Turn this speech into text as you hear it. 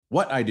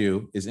What I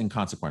do is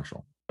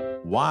inconsequential.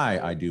 Why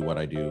I do what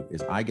I do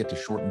is I get to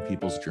shorten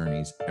people's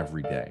journeys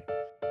every day.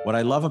 What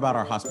I love about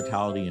our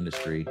hospitality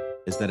industry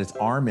is that it's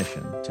our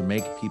mission to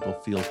make people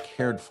feel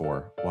cared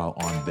for while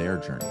on their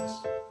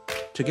journeys.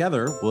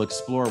 Together, we'll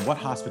explore what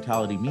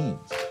hospitality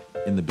means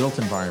in the built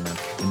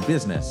environment, in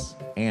business,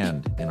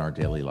 and in our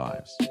daily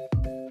lives.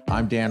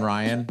 I'm Dan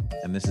Ryan,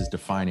 and this is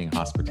Defining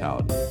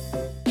Hospitality.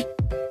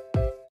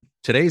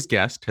 Today's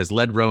guest has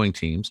led rowing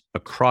teams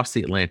across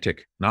the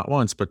Atlantic not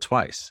once, but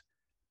twice,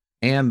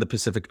 and the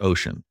Pacific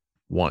Ocean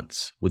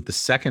once, with the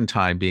second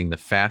time being the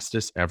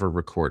fastest ever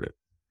recorded.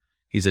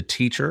 He's a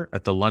teacher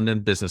at the London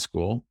Business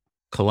School,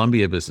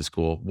 Columbia Business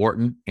School,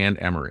 Wharton, and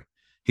Emory.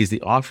 He's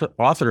the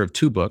author of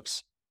 2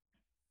 books,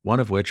 one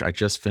of which I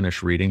just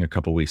finished reading a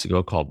couple weeks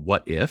ago called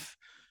What If?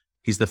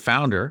 He's the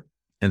founder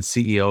and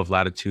CEO of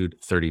Latitude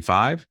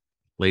 35.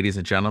 Ladies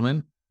and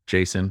gentlemen,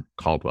 Jason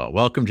Caldwell.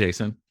 Welcome,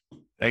 Jason.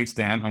 Thanks,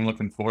 Dan. I'm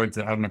looking forward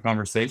to having a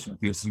conversation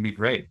with you. This is going to be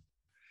great.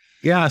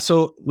 Yeah.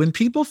 So when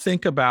people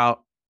think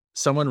about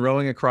someone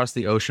rowing across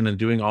the ocean and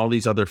doing all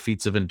these other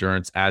feats of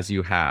endurance as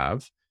you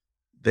have,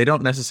 they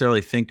don't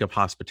necessarily think of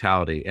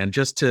hospitality. And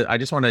I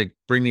just want to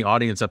bring the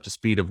audience up to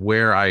speed of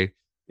where I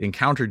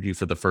encountered you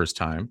for the first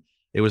time.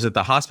 It was at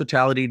the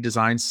Hospitality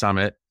Design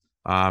Summit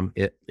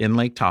in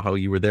Lake Tahoe.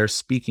 You were there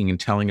speaking and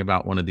telling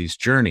about one of these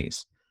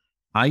journeys.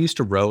 I used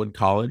to row in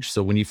college.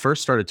 So when you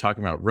first started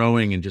talking about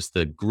rowing and just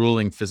the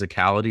grueling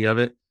physicality of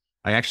it,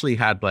 I actually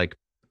had like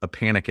a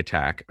panic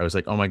attack. I was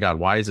like, oh my God,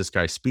 why is this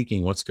guy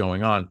speaking? What's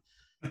going on?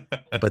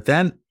 But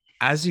then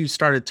as you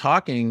started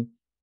talking,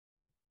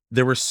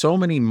 there were so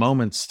many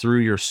moments through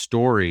your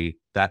story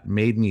that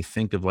made me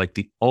think of like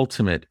the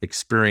ultimate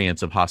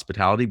experience of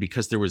hospitality,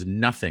 because there was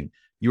nothing.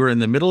 You were in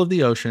the middle of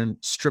the ocean,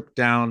 stripped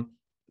down,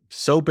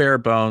 so bare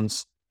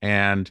bones.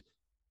 And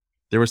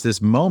there was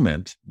this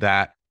moment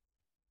that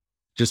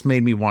just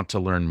made me want to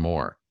learn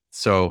more.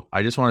 So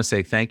I just want to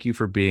say thank you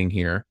for being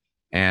here.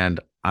 And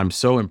I'm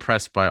so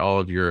impressed by all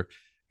of your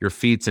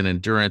feats and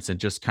endurance and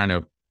just kind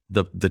of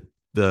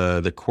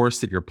the course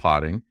that you're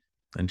plotting.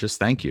 And just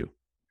thank you.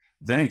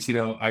 Thanks.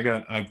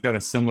 I've got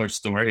a similar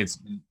story. It's,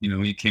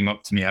 you came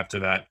up to me after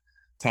that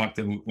talk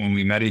that when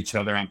we met each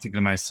other, I'm thinking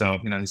to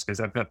myself, these guys,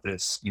 I've got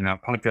this,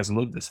 podcast. I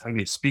love this. How do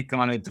you speak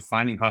on it?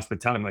 Defining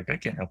hospitality. I'm like, I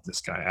can't help this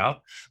guy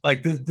out.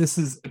 Like this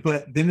is,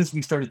 but then as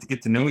we started to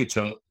get to know each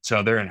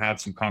other and have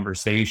some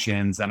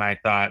conversations, and I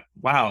thought,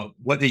 wow,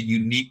 what a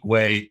unique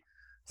way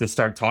to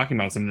start talking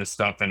about some of this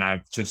stuff. And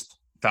I've just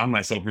found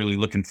myself really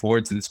looking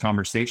forward to this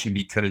conversation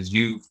because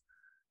you've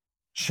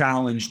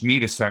challenged me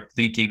to start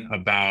thinking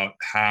about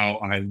how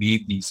I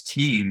lead these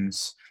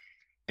teams.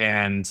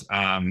 And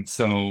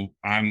so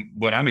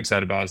what I'm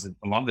excited about is that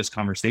a lot of this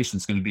conversation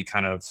is going to be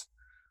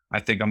I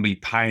think I'm going to be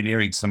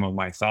pioneering some of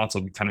my thoughts.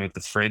 I'll be kind of at the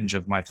fringe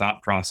of my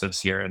thought process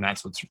here. And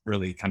that's what's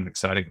really kind of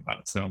exciting about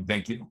it. So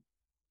thank you.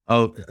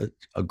 Oh,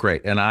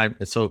 great. And I'm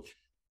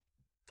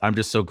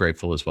just so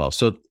grateful as well.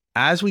 So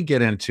as we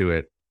get into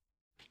it,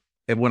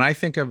 and when I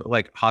think of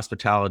like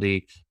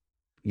hospitality,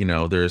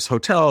 there's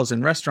hotels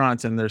and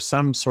restaurants and there's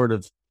some sort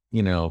of,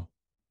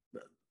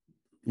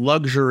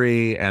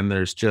 luxury, and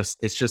there's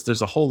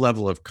a whole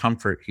level of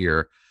comfort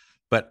here.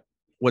 But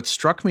what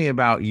struck me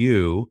about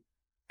you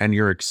and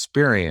your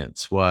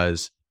experience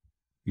was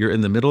you're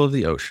in the middle of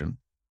the ocean.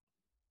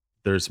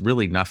 There's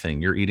really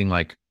nothing. You're eating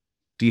like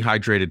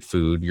dehydrated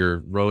food.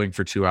 You're rowing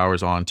for 2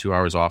 hours on, 2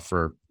 hours off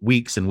for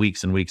weeks and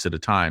weeks and weeks at a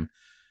time.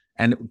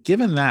 And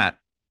given that,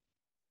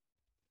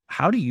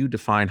 how do you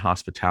define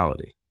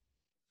hospitality?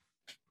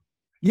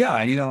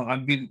 Yeah,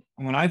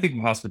 when I think of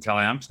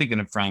hospitality, I'm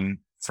thinking of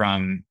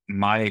from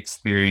my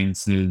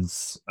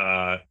experiences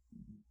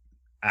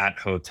at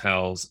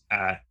hotels,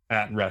 at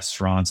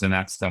restaurants, and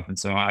that stuff. And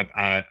so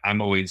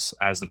I'm always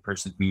as the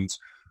person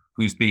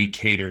who's being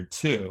catered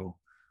to.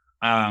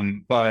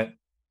 But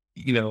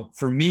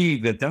for me,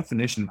 the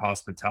definition of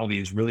hospitality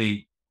is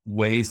really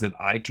ways that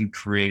I can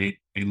create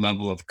a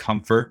level of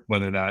comfort,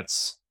 whether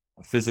that's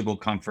a physical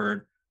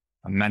comfort,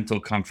 a mental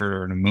comfort,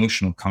 or an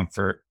emotional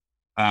comfort,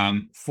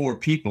 for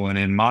people. And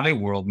in my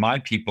world, my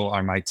people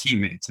are my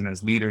teammates. And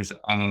as a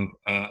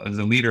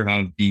leader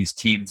of these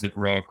teams that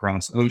row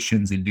across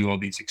oceans and do all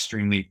these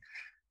extremely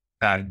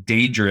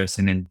dangerous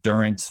and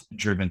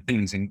endurance-driven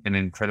things and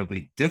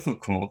incredibly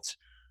difficult,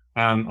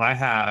 I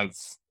have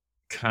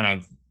kind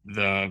of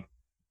the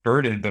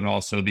burden, but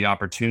also the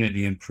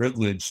opportunity and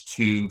privilege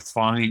to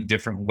find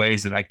different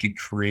ways that I could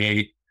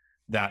create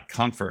that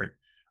comfort.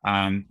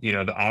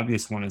 The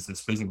obvious one is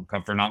this physical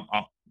comfort. And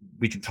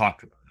we can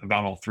talk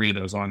about all 3 of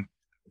those on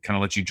kind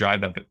of let you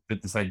drive that,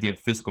 but this idea of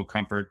physical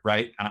comfort,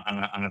 right,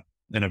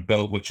 in a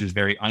boat, which is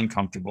very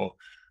uncomfortable,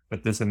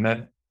 but this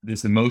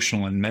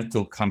emotional and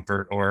mental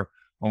comfort, or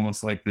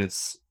almost like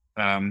this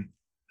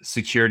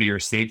security or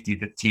safety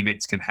that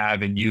teammates can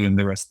have in you and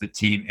the rest of the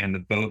team and the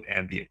boat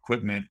and the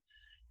equipment.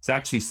 It's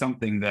actually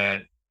something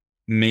that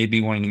may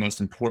be one of the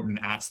most important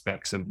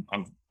aspects of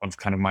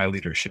kind of my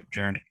leadership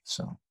journey.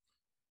 So,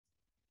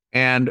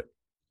 and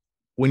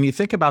when you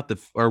think about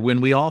when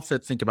we all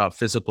think about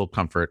physical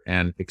comfort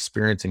and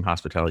experiencing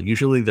hospitality,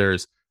 usually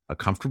there's a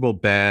comfortable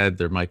bed.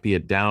 There might be a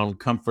down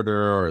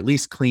comforter or at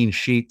least clean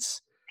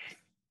sheets.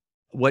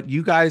 What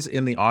you guys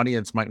in the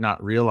audience might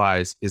not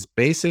realize is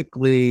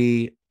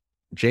basically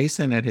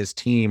Jason and his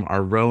team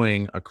are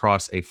rowing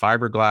across the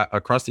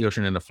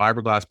ocean in a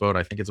fiberglass boat.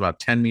 I think it's about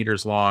 10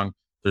 meters long.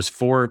 There's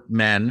 4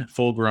 men,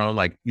 full grown,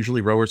 like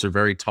usually rowers are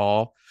very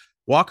tall.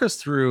 Walk us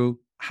through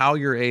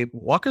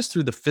walk us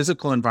through the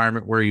physical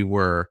environment where you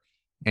were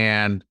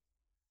and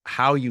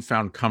how you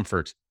found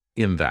comfort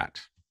in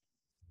that.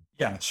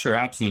 Yeah, sure,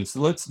 absolutely. So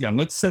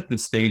let's set the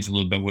stage a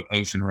little bit what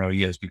ocean rowing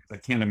is, because I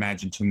can't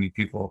imagine too many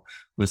people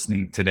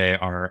listening today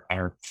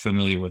are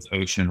familiar with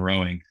ocean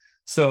rowing.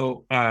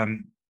 So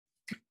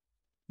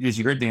as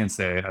you heard Dan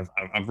say,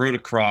 I've rowed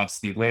across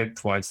the Atlantic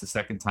twice. The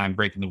second time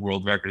breaking the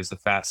world record as the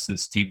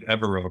fastest team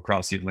ever row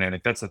across the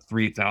Atlantic. That's a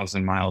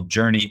 3,000-mile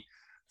journey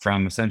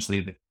from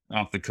essentially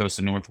off the coast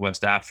of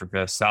Northwest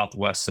Africa,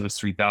 southwest, so it's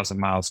 3,000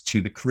 miles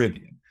to the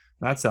Caribbean.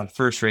 That's that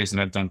first race that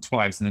I've done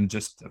twice. And then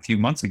just a few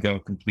months ago,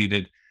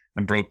 completed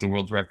and broke the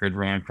world record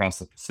rowing across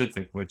the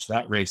Pacific, which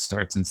that race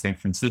starts in San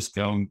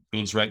Francisco and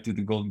goes right through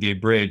the Golden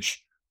Gate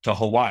Bridge to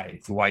Hawaii,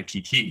 to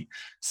Waikiki.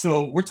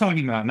 So we're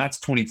talking about, and that's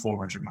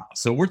 2,400 miles.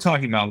 So we're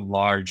talking about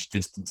large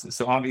distances.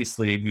 So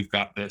obviously we've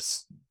got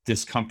this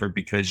discomfort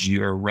because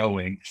you're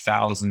rowing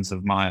thousands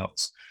of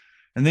miles.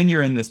 And then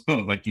you're in this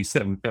boat, like you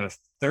said, we've got a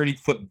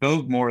 30-foot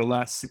boat, more or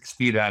less 6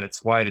 feet at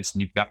its widest.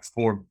 And you've got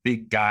 4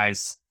 big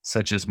guys,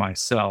 such as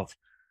myself,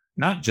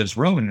 not just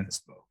rowing in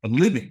this boat, but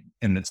living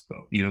in this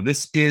boat.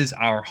 This is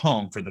our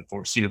home for the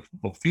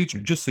foreseeable future.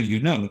 Just so you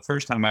know, the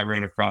first time I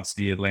rowed across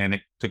the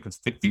Atlantic took us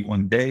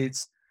 51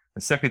 days.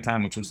 The second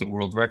time, which was the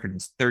world record,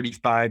 was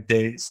 35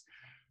 days.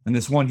 And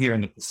this one here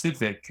in the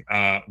Pacific,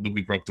 that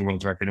we broke the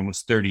world record in,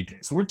 was 30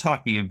 days. So we're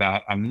talking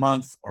about a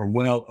month or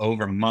well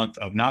over a month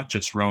of not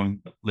just rowing,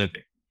 but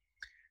living.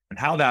 And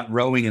how that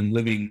rowing and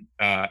living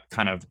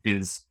kind of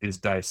is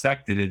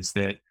dissected is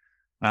that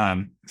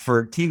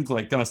for teams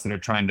like us that are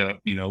trying to,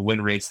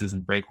 win races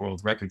and break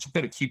world records, you've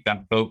got to keep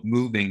that boat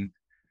moving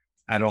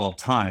at all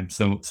times.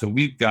 So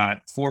we've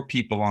got 4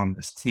 people on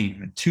this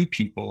team, and 2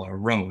 people are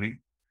rowing,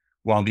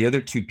 while the other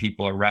 2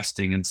 people are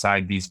resting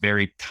inside these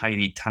very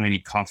tiny, tiny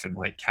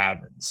coffin-like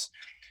cabins.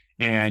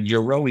 And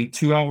you're rowing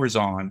 2 hours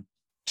on,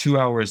 2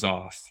 hours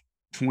off,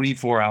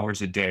 24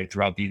 hours a day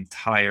throughout the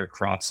entire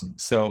crossing.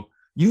 So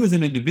you as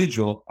an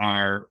individual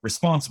are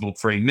responsible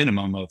for a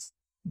minimum of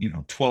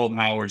 12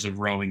 hours of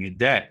rowing a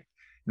day.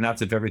 And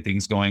that's if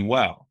everything's going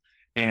well.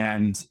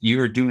 And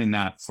you're doing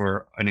that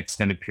for an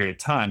extended period of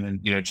time.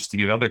 And, just to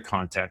give other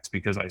context,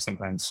 because I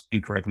sometimes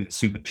incorrectly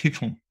assume that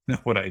people know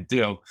what I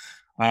do.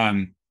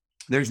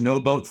 There's no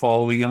boat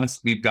following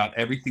us. We've got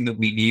everything that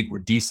we need. We're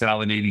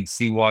desalinating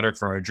seawater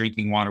for our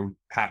drinking water. We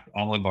pack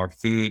all of our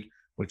food,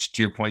 which,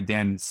 to your point,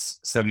 Dan, is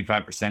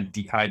 75%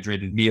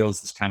 dehydrated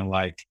meals. It's kind of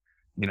like,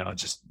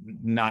 just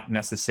not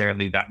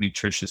necessarily that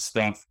nutritious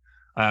stuff.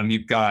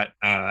 You've got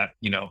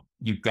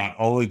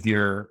all of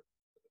your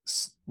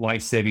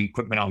life-saving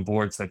equipment on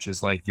board, such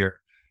as like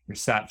your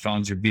sat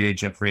phones, your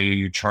VHF radio,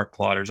 your chart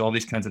plotters, all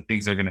these kinds of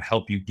things are going to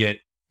help you get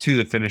to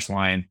the finish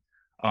line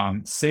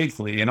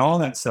safely. And all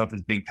that stuff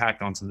is being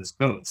packed onto this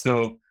boat.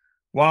 So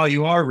while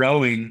you are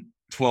rowing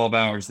 12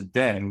 hours a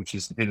day, which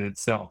is in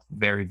itself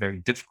very, very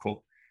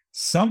difficult,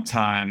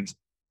 sometimes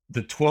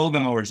the 12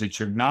 hours that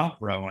you're not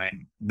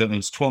rowing,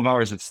 those 12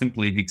 hours of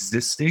simply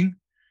existing,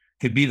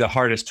 could be the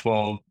hardest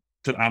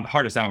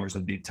hardest hours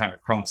of the entire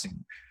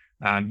crossing.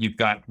 You've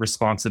got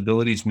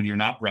responsibilities when you're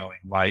not rowing,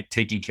 like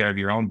taking care of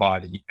your own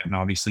body and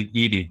obviously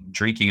eating,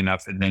 drinking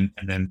enough, and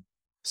then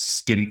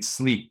getting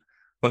sleep.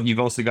 But you've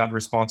also got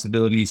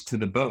responsibilities to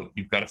the boat.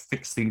 You've got to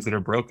fix things that are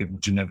broken,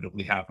 which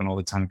inevitably happen all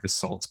the time because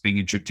salt's being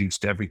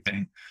introduced to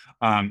everything.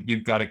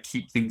 You've got to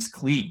keep things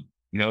clean,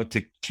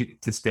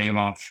 to stave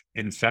off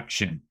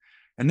infection.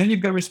 And then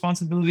you've got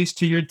responsibilities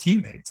to your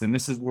teammates. And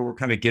this is where we're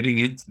kind of getting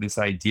into this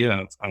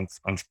idea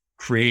of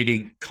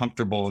creating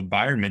comfortable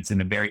environments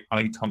in a very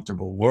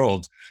uncomfortable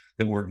world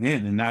that we're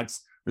in. And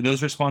that's for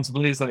those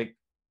responsibilities, like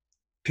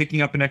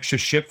picking up an extra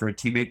shift for a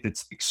teammate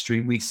that's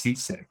extremely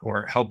seasick,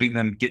 or helping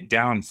them get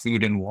down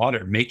food and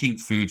water, making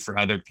food for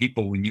other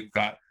people when you've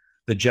got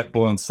the jet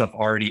boil and stuff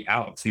already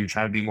out. So you're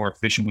trying to be more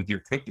efficient with your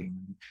cooking.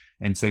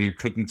 And so you're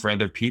cooking for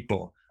other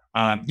people.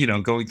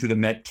 Going through the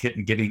med kit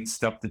and getting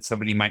stuff that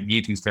somebody might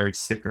need who's very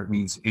sick or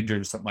who's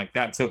injured or something like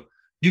that. So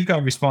you've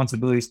got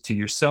responsibilities to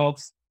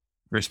yourself,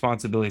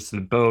 responsibilities to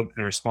the boat,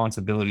 and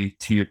responsibility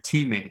to your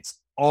teammates,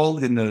 all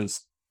in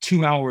those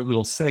 2-hour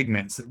little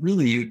segments that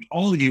really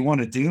all you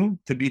want to do,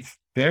 to be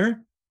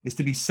fair, is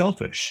to be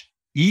selfish,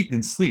 eat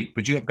and sleep,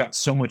 but you have got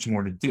so much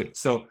more to do.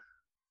 So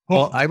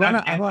I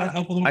want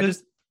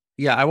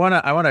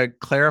to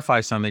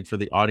clarify something for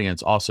the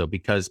audience also,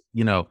 because,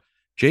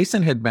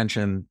 Jason had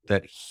mentioned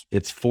that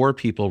it's 4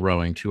 people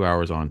rowing 2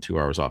 hours on, 2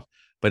 hours off.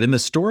 But in the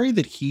story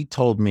that he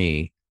told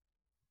me,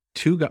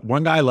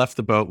 one guy left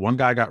the boat, one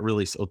guy got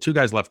really, 2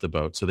 guys left the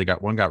boat. So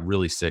one got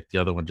really sick. The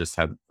other one just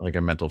had like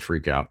a mental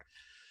freak out.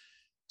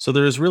 So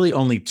there was really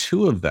only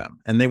 2 of them,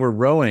 and they were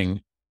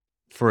rowing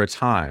for a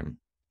time.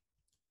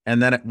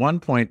 And then at one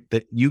point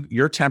that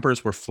your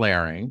tempers were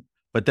flaring,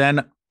 but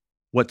then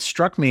what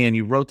struck me, and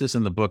you wrote this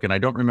in the book, and I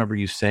don't remember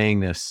you saying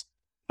this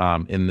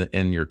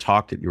in your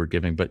talk that you were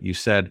giving, but you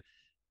said,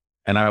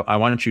 and I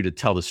wanted you to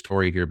tell the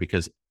story here,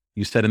 because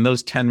you said in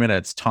those 10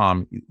 minutes,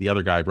 Tom, the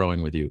other guy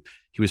rowing with you,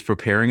 he was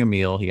preparing a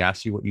meal. He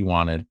asked you what you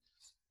wanted.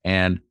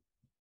 And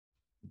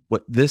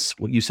what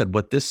you said,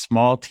 what this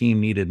small team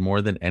needed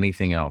more than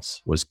anything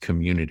else was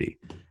community.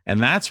 And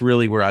that's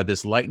really where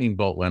this lightning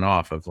bolt went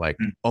off of like,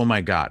 oh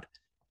my God,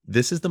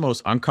 this is the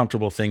most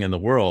uncomfortable thing in the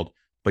world,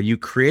 but you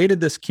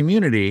created this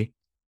community,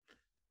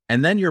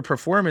 and then your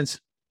performance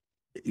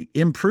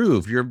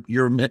improved, your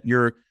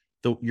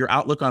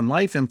outlook on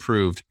life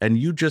improved, and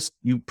you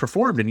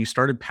performed and you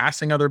started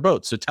passing other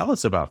boats. So tell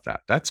us about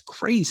that. That's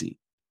crazy.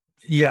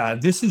 Yeah,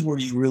 this is where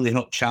you really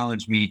helped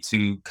challenge me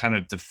to kind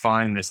of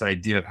define this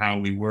idea of how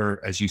we were,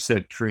 as you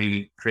said,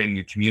 creating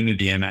a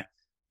community. And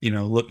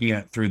looking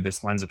at through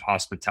this lens of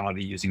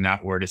hospitality, using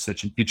that word is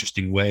such an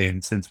interesting way.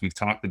 And since we've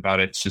talked about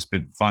it, it's just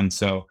been fun.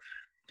 So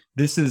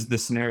this is the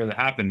scenario that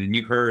happened. And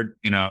you heard,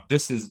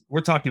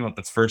 we're talking about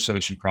the first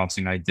ocean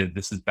crossing I did.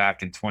 This is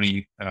back in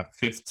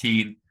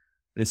 2015.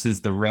 This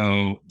is the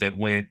row that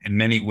went in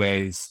many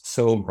ways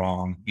so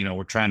wrong.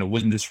 We're trying to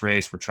win this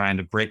race. We're trying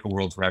to break a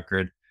world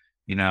record.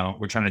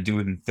 We're trying to do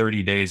it in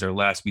 30 days or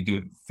less. We do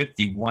it in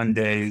 51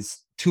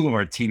 days. 2 of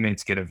our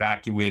teammates get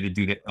evacuated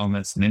due to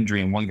illness and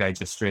injury, and one guy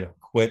just straight up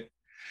quit.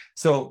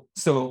 So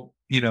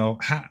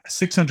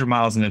 600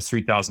 miles in this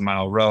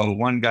 3,000-mile row.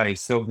 One guy,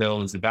 so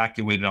ill, is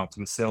evacuated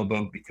onto a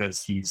sailboat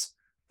because he's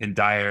in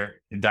dire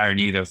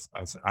need of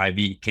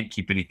IV, can't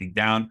keep anything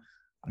down.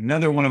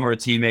 Another one of our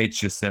teammates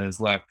just says,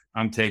 "Look,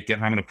 I'm going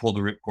to pull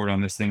the ripcord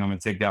on this thing. I'm going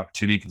to take the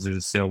opportunity because there's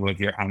a sailboat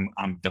here.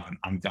 I'm done.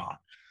 I'm gone."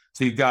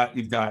 So you've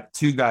got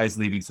 2 guys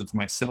leaving. So it's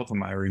myself and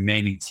my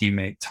remaining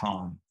teammate,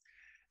 Tom.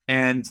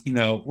 And,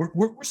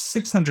 we're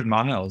 600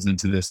 miles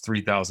into this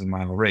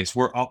 3,000-mile race.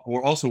 We're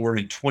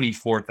in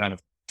 24th out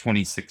of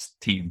 26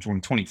 teams. We're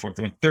in 24th,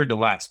 we're in third to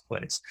last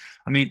place.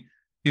 I mean,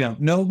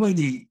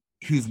 nobody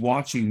who's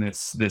watching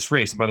this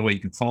race, and by the way, you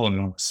can follow it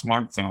on a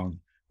smartphone.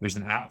 There's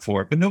an app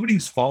for it, but nobody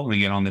who's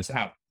following it on this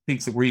app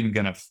thinks that we're even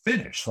going to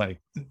finish. Like,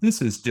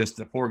 this is just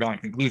a foregone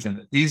conclusion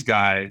that these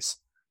guys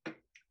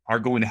are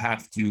going to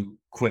have to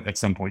quit at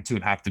some point too,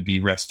 and have to be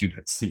rescued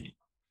at sea.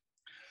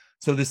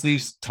 So this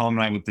leaves Tom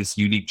and I with this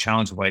unique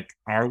challenge of what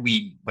are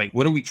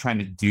we trying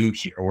to do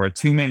here? We're a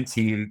 2-man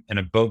team in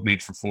a boat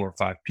made for 4 or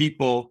 5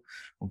 people.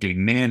 We're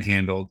getting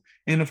manhandled.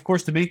 And of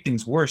course, to make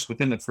things worse,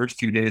 within the first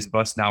few days of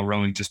us now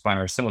rowing just by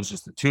ourselves,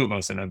 just the 2 of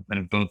us in a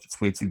boat that's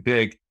way too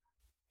big,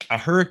 a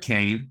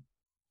hurricane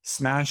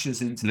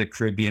smashes into the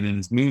Caribbean and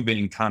is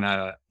moving kind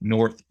of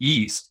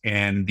northeast,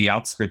 and the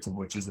outskirts of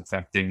which is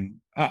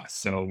affecting us.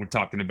 So we're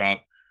talking about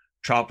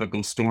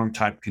tropical storm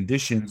type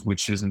conditions,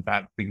 which isn't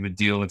that big of a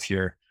deal if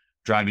you're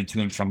driving to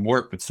and from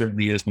work, but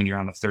certainly is when you're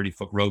on a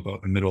 30-foot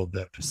rowboat in the middle of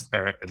the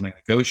Pacific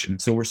Atlantic Ocean.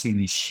 So we're seeing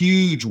these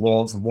huge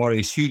walls of water,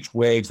 these huge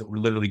waves that we're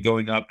literally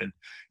going up and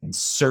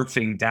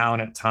surfing down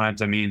at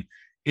times. I mean,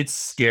 it's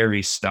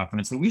scary stuff.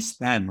 And so we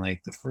spend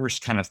like the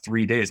first kind of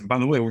 3 days. And by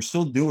the way, we're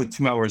still doing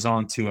 2 hours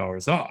on, 2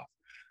 hours off,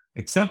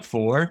 except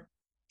for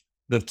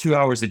the 2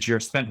 hours that you're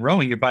spent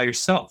rowing, you're by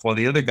yourself while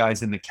the other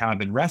guy's in the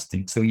cabin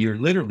resting. So you're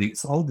literally,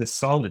 it's all this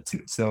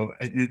solitude. So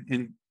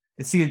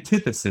it's the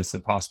antithesis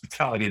of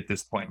hospitality at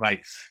this point.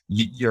 Like,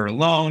 you're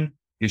alone,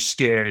 you're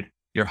scared,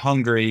 you're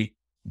hungry,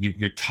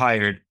 you're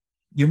tired,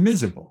 you're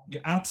miserable.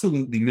 You're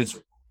absolutely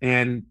miserable.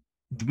 And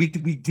we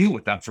deal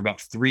with that for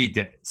about 3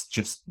 days.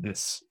 Just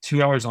this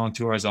 2 hours on,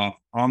 2 hours off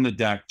on the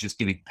deck, just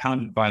getting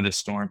pounded by the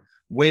storm,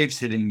 waves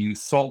hitting you,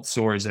 salt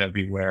sores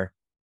everywhere.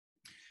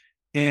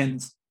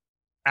 And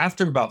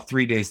after about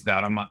 3 days of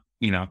that, I'm not,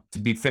 to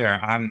be fair,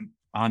 I'm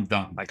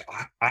done. Like,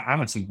 I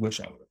honestly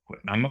wish I would have quit.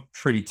 I'm a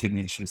pretty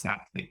tenacious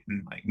athlete,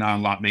 and like not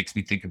a lot makes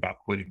me think about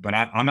quitting, but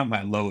I'm at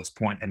my lowest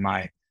point in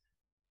my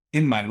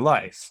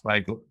life,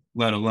 like,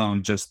 let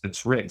alone just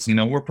this race.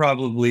 We're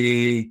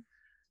probably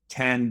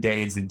 10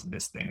 days into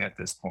this thing at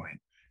this point,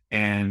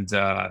 and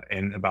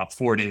about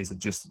 4 days of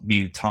just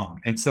me and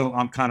Tom. And so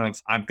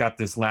I've got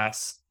the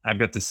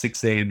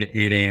 6 a.m. to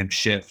 8 a.m.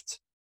 shift.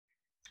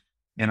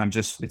 And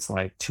it's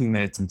like 2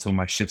 minutes until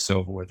my shift's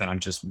over with, and I'm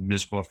just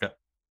miserable. I've got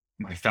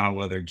my foul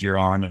weather gear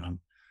on, and I'm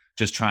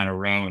just trying to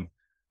row. And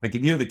like,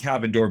 the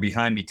cabin door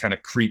behind me kind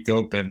of creaked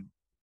open,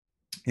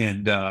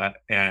 and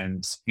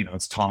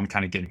it's Tom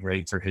kind of getting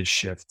ready for his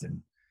shift.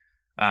 And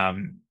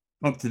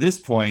up to this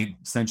point,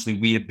 essentially,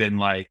 we had been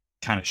like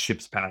kind of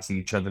ships passing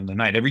each other in the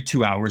night. Every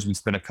 2 hours, we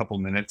spent a couple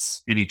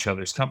minutes in each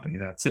other's company.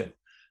 That's it.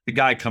 The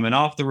guy coming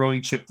off the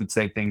rowing ship would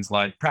say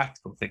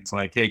practical things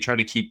like, "Hey, try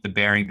to keep the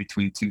bearing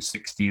between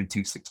 260 and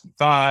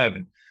 265.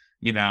 And,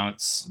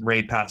 it's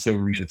rain pass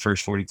over you the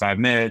first 45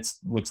 minutes.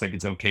 Looks like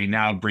it's okay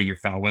now. Bring your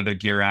foul weather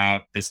gear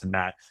out, this and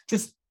that."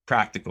 Just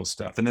practical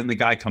stuff. And then the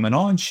guy coming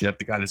on ship,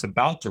 the guy that's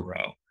about to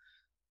row,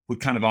 would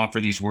kind of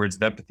offer these words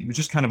of empathy. It was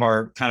just kind of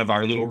our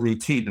little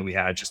routine that we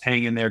had. Just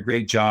hang in there.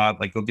 Great job.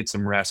 Like, go get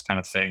some rest kind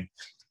of thing.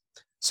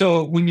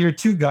 So when you're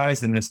two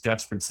guys in this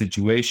desperate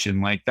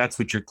situation, like that's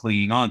what you're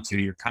clinging on to.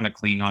 You're kind of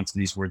clinging on to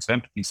these words of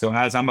empathy. So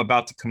as I'm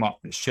about to come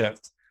off the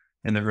shift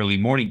in the early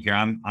morning here,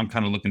 I'm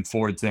kind of looking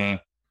forward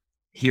to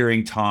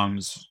hearing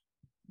Tom's,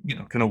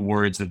 kind of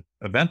words of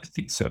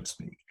empathy, so to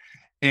speak.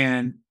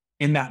 And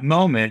in that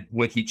moment,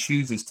 what he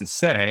chooses to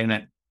say, and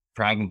it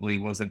probably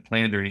wasn't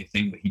planned or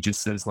anything, but he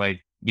just says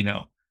like,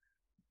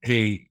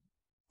 hey,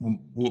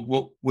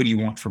 what do you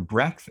want for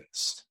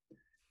breakfast?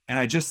 And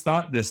I just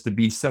thought this to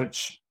be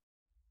such,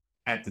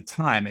 at the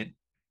time,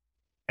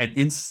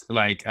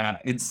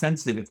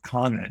 insensitive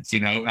comments.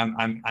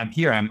 I'm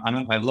here. I'm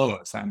at my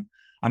lowest. I'm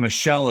a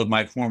shell of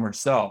my former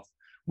self.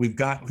 We've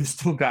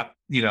still got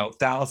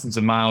thousands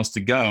of miles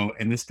to go,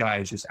 and this guy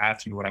is just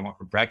asking me what I want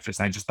for breakfast.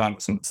 And I just thought it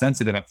was so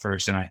sensitive at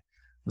first, and I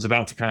was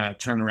about to kind of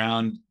turn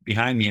around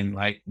behind me and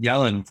like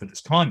yell at him for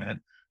this comment.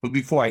 But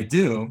before I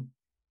do,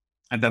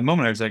 at that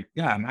moment, I was like,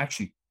 yeah, I'm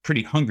actually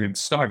pretty hungry. I'm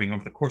starving.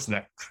 Over the course of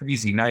that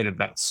crazy night of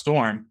that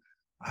storm,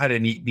 I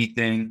hadn't eaten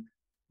anything,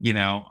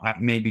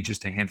 maybe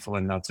just a handful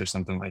of nuts or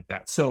something like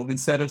that. So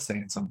instead of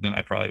saying something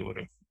I probably would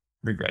have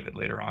regretted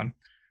later on,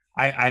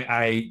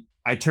 I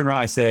turn around,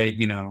 I say,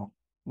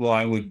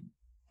 well,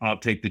 I'll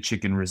take the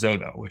chicken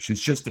risotto, which is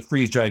just a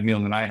freeze dried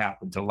meal that I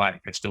happen to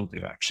like. I still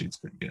do, actually. It's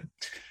pretty good.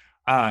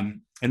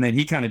 And then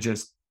he kind of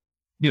just,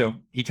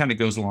 he kind of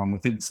goes along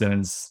with it and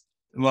says,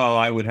 well,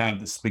 I would have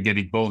the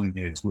spaghetti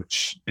bolognese,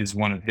 which is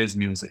one of his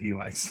meals that he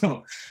likes.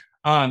 So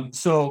and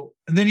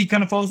then he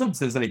kind of follows up and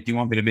says, like, do you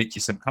want me to make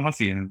you some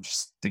coffee? And I'm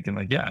just thinking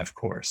like, yeah, of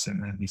course.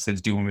 And then he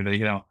says, do you want me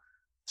to,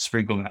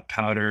 sprinkle that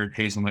powdered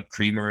hazelnut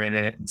creamer in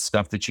it and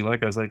stuff that you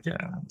like? I was like,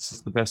 yeah, this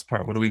is the best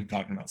part. What are we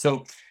talking about?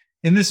 So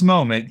in this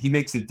moment, he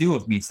makes a deal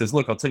with me. He says,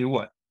 look, I'll tell you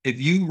what, if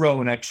you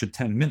row an extra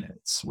 10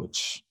 minutes,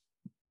 which,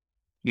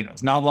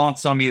 it's not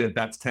lost on me that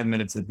that's 10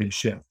 minutes of his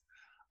shift,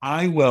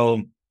 I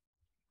will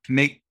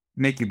make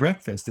you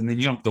breakfast, and then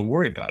you don't have to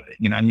worry about it.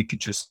 And you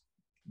could just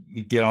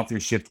get off your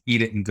shift,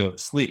 eat it, and go to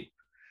sleep.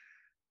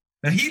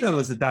 Now he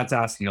knows that that's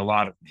asking a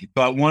lot of me,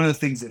 but one of the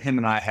things that him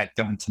and I had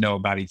gotten to know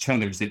about each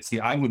other is that, see,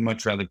 I would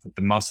much rather put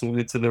the muscle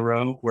into the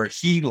row, where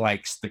he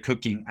likes the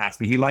cooking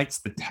aspect. He likes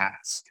the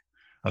task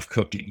of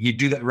cooking.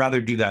 He'd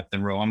rather do that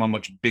than row. I'm a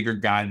much bigger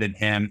guy than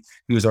him.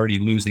 He was already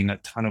losing a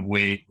ton of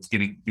weight. I was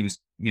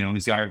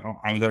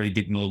already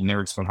getting a little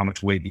nervous about how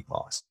much weight he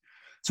lost.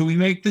 So we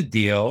make the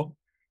deal.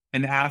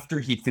 And after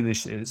he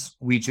finishes,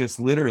 we just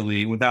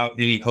literally, without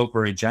any hope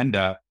or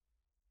agenda,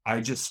 I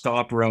just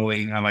stop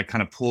rowing. I like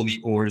kind of pull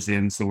the oars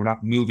in. So we're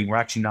not moving. We're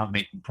actually not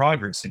making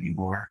progress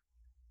anymore.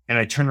 And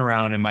I turn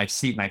around in my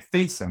seat and I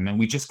face him, and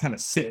we just kind of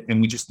sit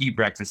and we just eat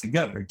breakfast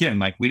together. Again,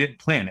 like, we didn't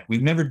plan it.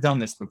 We've never done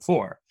this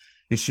before.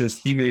 It's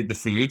just, he made the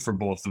food for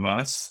both of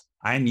us.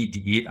 I need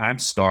to eat. I'm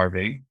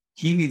starving.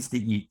 He needs to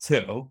eat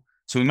too.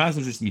 So we might as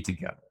well just eat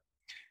together.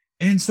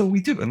 And so we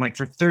do. And like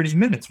for 30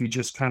 minutes, we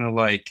just kind of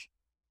like,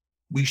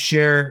 we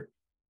share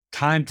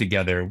time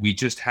together. We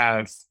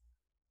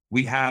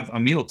have a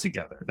meal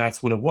together.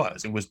 That's what it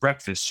was. It was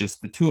breakfast,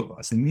 just the two of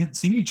us. And we hadn't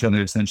seen each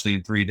other essentially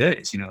in 3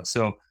 days.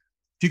 So if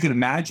you can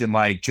imagine,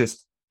 like,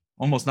 just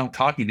almost not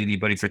talking to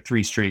anybody for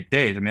 3 straight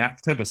days. I mean,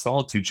 that type of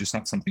solitude is just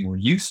not something we're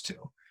used to.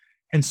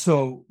 And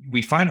so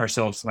we find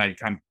ourselves, like,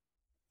 I'm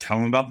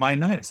telling him about my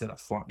night. I said,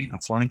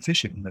 flying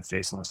fishing in the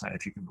face last night,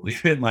 if you can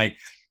believe it. Like,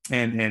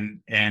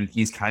 and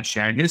he's kind of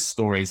sharing his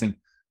stories. And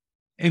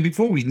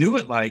before we knew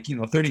it, like,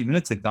 30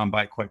 minutes had gone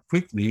by quite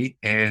quickly.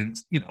 And,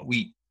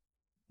 we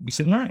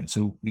said, all right.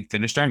 So we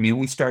finished our meal.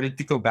 We started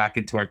to go back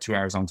into our 2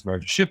 hours onto our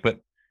ship.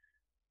 But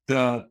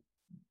the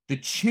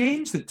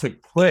change that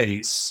took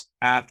place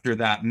after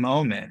that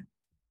moment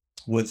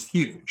was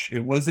huge.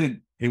 It was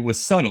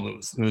subtle.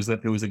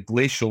 It was a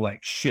glacial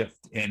like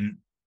shift in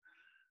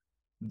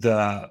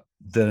the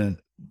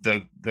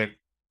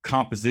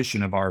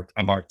composition of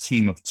our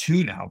team of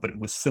two now, but it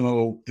was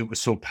so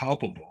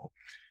palpable.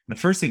 The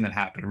first thing that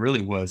happened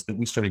really was that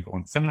we started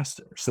going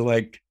faster. So,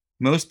 like,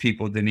 most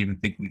people didn't even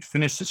think we'd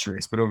finish this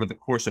race, but over the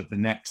course of the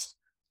next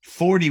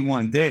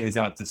 41 days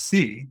out to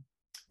sea,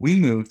 we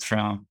moved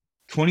from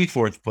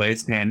 24th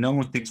place, and no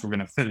one thinks we're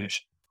going to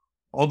finish,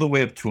 all the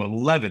way up to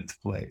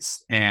 11th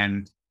place.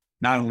 And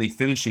not only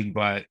finishing,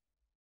 but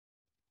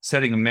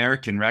setting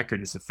American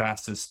record as the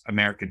fastest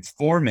American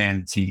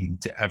 4-man team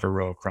to ever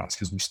row across,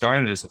 because we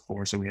started as a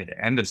 4, so we had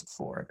to end as a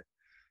 4,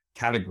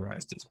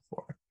 categorized as a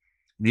 4.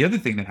 The other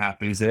thing that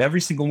happened is that every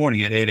single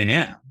morning at 8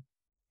 a.m.,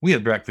 we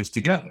had breakfast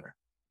together.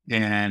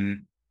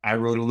 And I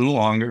rowed a little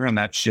longer on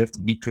that shift.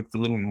 We cooked a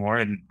little more,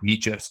 and we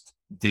just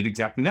did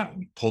exactly that.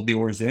 We pulled the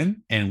oars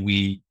in, and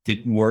we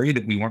didn't worry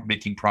that we weren't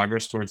making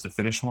progress towards the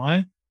finish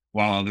line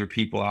while other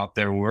people out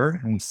there were.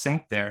 And we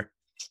sat there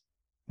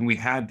and we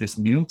had this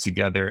meal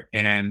together,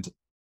 and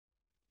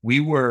we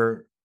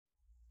were,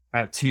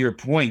 to your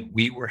point,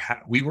 we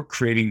were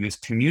creating this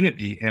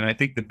community. And I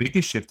think the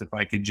biggest shift, if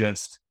I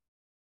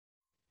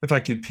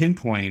could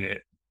pinpoint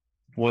it,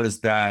 was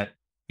that,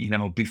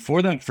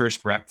 before that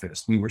first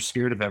breakfast, we were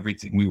scared of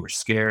everything. We were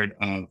scared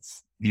of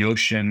the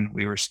ocean.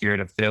 We were scared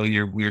of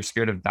failure. We were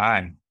scared of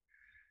dying.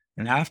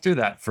 And after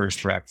that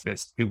first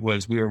breakfast, it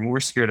was we were more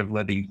scared of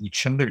letting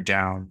each other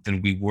down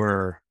than we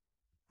were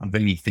of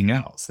anything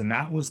else. And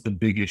that was the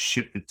biggest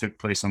shift that took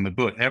place on the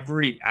boat.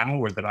 Every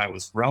hour that I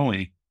was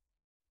rowing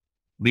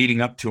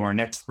leading up to our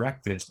next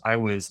breakfast, I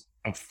was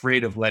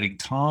afraid of letting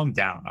Tom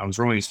down. I was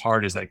rowing as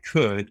hard as I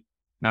could,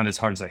 not as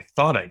hard as I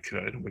thought I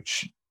could,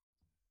 which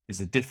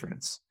is a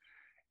difference.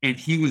 And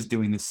he was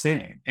doing the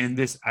same. And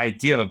this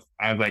idea of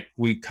I like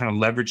we kind of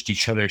leveraged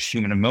each other's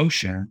human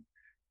emotion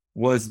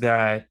was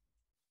that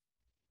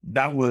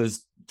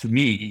was to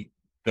me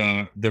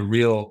the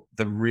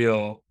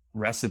real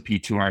recipe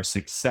to our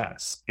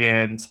success.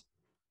 And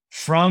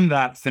from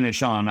that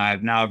finish on,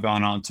 I've now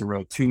gone on to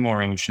row two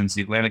more oceans.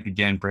 The Atlantic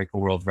again break a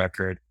world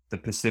record. The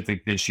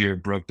Pacific this year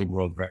broke the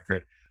world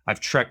record. I've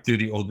trekked through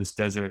the oldest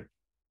desert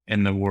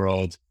in the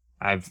world.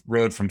 I've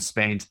rowed from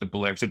Spain to the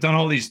Balearics. I've done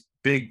all these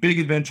big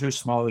adventures,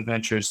 small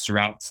adventures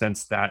throughout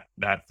since that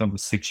film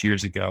was 6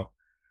 years ago.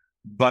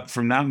 But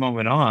from that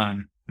moment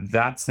on,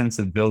 that sense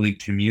of building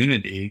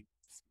community,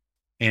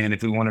 and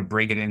if we want to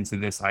bring it into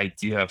this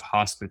idea of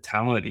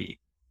hospitality,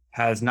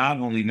 has not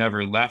only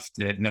never left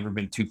it, never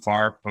been too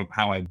far from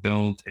how I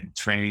build and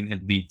train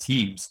and lead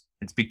teams.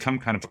 It's become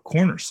kind of a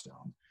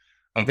cornerstone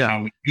of Yeah.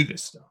 how we do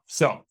this stuff.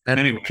 So And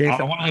anyway,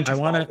 Jason, I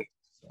want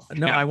to.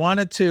 no, I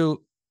wanted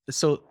to,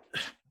 so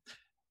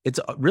it's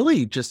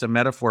really just a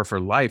metaphor for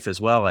life as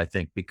well, I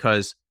think,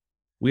 because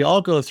we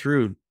all go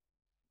through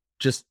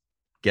just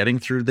getting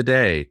through the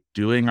day,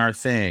 doing our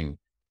thing.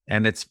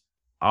 And it's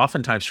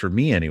oftentimes for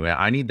me anyway,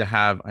 I need to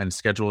have and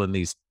schedule in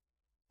these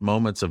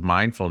moments of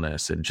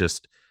mindfulness and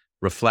just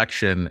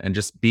reflection and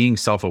just being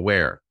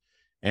self-aware.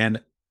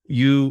 And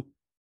you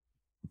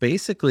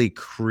basically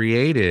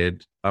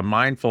created a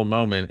mindful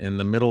moment in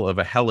the middle of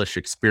a hellish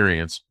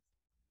experience,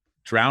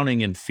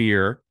 drowning in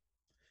fear,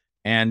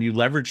 and you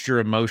leveraged your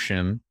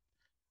emotion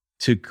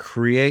to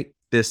create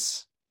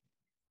this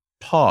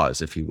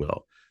pause, if you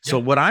will. So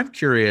what I'm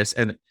curious,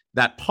 and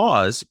that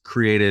pause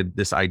created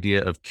this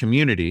idea of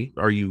community,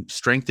 or you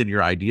strengthened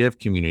your idea of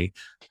community.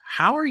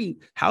 How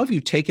have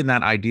you taken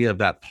that idea of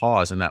that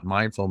pause and that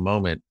mindful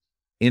moment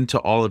into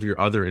all of your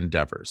other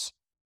endeavors?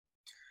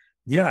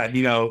 Yeah,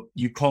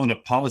 you call it a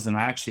pause, and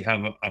I actually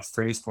have a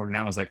phrase for it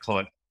now, as I call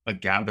it a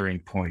gathering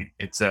point.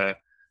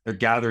 They're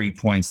gathering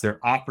points. They're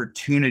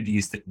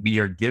opportunities that we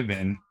are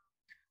given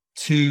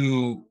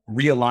to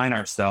realign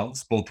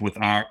ourselves, both with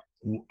our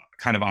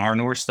kind of our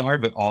North Star,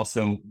 but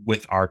also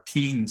with our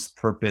team's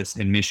purpose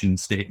and mission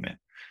statement.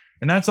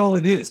 And that's all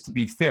it is, to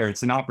be fair.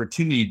 It's an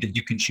opportunity that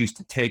you can choose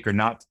to take or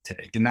not to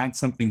take. And that's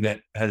something that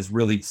has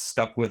really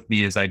stuck with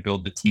me as I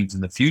build the teams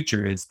in the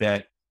future, is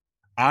that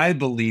I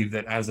believe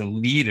that as a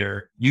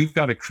leader, you've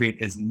got to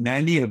create as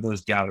many of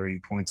those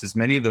gathering points, as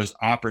many of those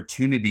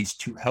opportunities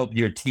to help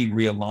your team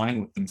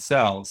realign with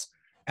themselves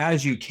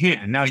as you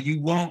can. Now,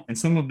 you won't, and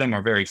some of them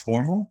are very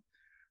formal,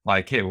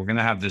 like, hey, we're going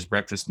to have this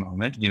breakfast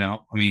moment. I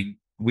mean,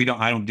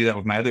 I don't do that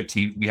with my other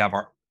team.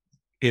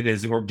 It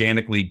is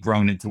organically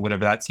grown into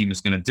whatever that team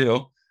is going to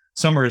do.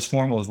 Some are as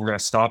formal as we're going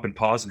to stop and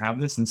pause and have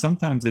this. And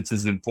sometimes it's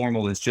as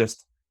informal as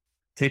just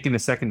taking a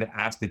second to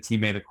ask the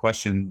teammate a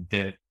question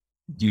that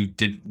you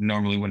didn't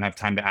normally wouldn't have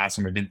time to ask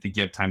them, or didn't think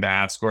you have time to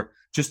ask, or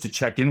just to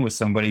check in with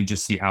somebody,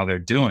 just see how they're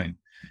doing.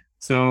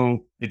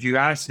 So if you're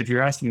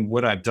asking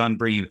what I've done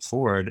bringing it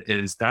forward,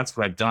 is that's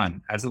what I've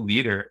done as a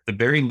leader. The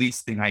very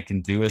least thing I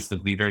can do as the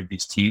leader of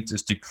these teams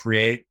is to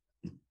create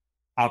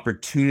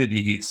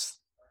opportunities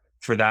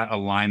for that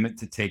alignment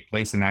to take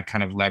place, and that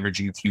kind of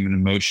leveraging of human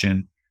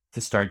emotion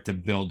to start to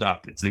build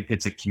up.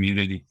 It's a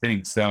community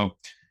thing. So,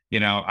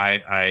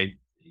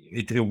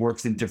 it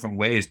works in different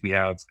ways. We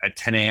have at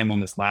 10 a.m. on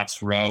this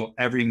last row,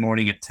 every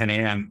morning at 10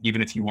 a.m.,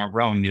 even if you weren't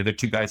rowing, the other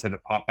two guys had to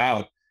pop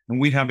out, and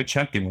we'd have a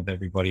check-in with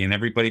everybody, and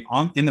everybody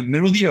in the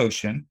middle of the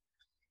ocean,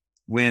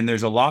 when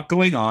there's a lot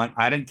going on.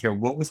 I didn't care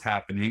what was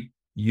happening.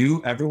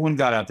 Everyone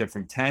got out there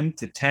from 10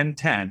 to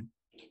 10:10.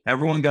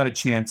 Everyone got a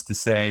chance to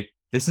say,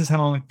 this is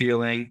how I'm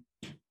feeling.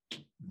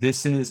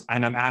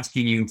 And I'm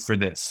asking you for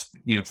this,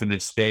 for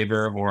this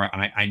favor, or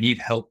I need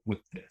help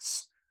with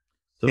this.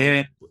 So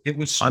and it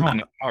was strong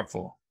and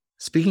powerful.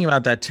 Speaking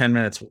about that 10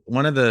 minutes,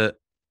 one of the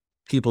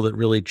people that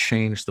really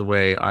changed the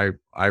way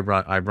I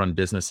run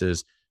businesses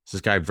is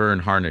this guy, Vern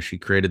Harnish. He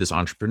created this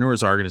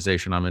entrepreneurs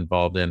organization I'm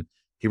involved in.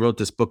 He wrote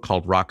this book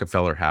called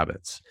Rockefeller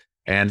Habits.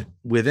 And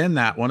within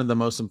that, one of the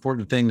most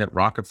important thing that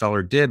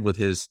Rockefeller did with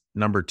his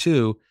number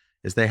two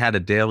is they had a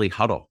daily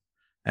huddle.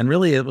 And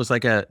really it was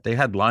like they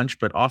had lunch,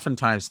 but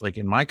oftentimes, like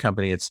in my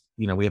company, it's,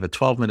 we have a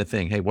 12-minute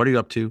thing. Hey, what are you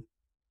up to?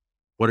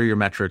 What are your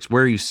metrics?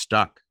 Where are you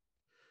stuck?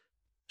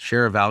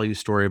 Share a value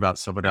story about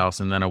someone else,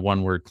 and then a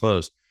one-word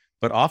close.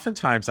 But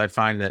oftentimes I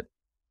find that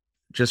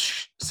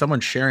just someone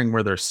sharing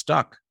where they're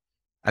stuck,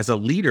 as a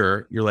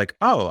leader, you're like,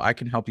 oh, I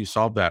can help you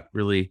solve that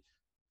really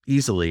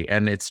easily.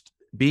 And it's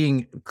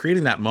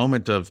creating that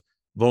moment of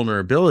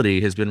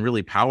vulnerability has been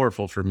really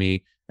powerful for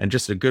me, and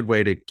just a good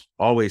way to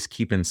always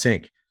keep in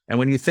sync. And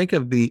when you think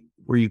of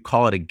where you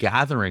call it a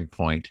gathering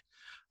point,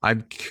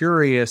 I'm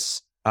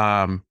curious,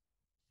 do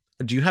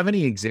you have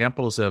any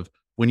examples of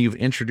when you've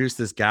introduced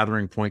this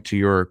gathering point to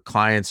your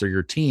clients or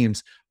your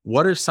teams,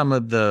 what are some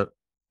of the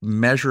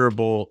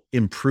measurable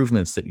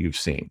improvements that you've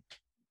seen?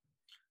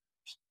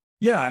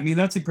 Yeah, I mean,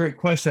 that's a great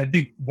question. I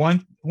think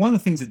one of the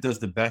things it does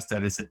the best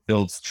at is it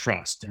builds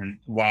trust. And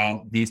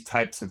while these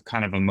types of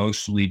kind of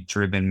emotionally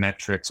driven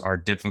metrics are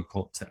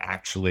difficult to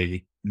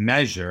actually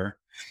measure,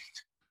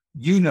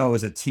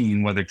 as a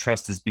team whether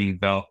trust is being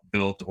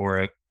built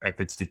or if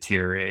it's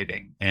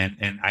deteriorating.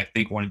 And I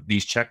think one of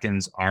these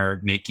check-ins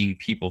are making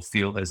people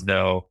feel as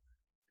though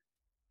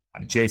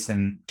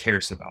Jason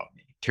cares about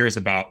me, cares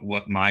about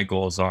what my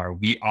goals are.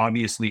 We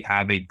obviously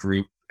have a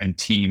group and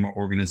team or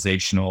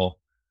organizational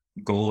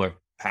goal or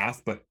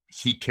path, but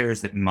he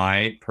cares that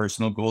my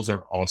personal goals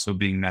are also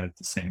being met at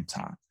the same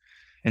time.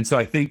 And so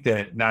I think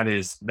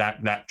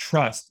that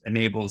trust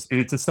enables, and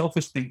it's a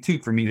selfish thing too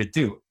for me to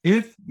do.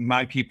 If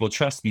my people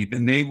trust me,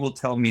 then they will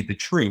tell me the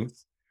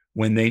truth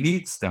when they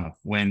need stuff,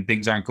 when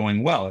things aren't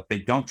going well. If they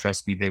don't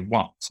trust me, they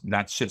won't.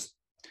 That's just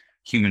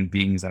human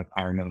beings at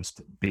our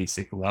most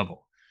basic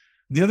level.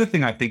 The other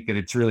thing I think that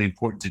it's really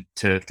important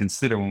to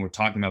consider when we're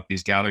talking about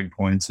these gathering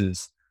points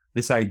is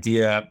this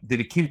idea that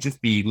it can't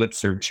just be lip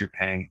service you're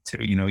paying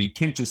to. You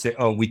can't just say,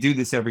 "Oh, we do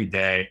this every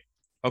day.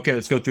 Okay,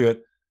 let's go through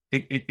it."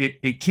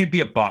 It can't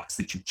be a box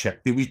that you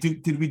check. Did we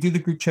do the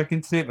group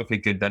check-in today? Okay,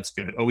 good, that's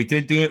good. Oh, we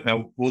did do it.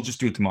 No, we'll just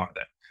do it tomorrow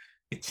then.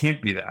 It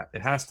can't be that.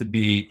 It has to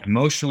be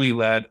emotionally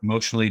led,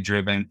 emotionally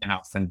driven, and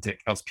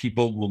authentic, else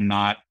people will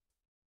not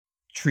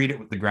treat it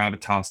with the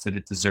gravitas that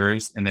it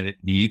deserves and that it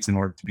needs in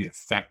order to be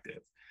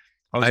effective.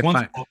 I was I once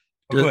find, oh,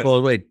 go ahead.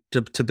 well, wait,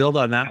 to build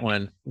on that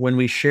one, when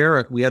we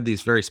share, we have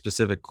these very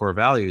specific core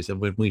values. And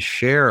when we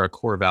share a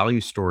core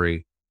value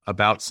story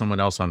about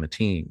someone else on the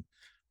team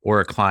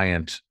or a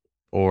client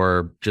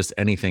or just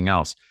anything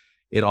else,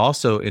 it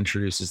also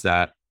introduces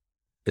that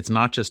it's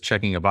not just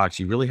checking a box.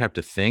 You really have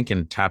to think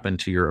and tap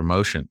into your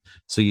emotion.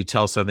 So you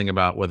tell something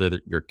about whether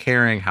you're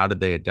caring, how did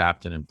they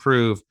adapt and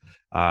improve?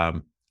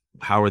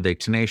 How are they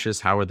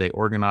tenacious? How are they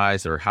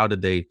organized? Or how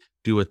did they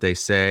do what they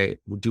said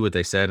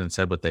and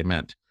said what they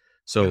meant?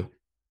 So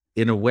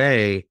in a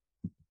way,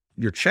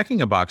 you're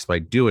checking a box by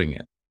doing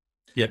it.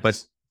 Yes.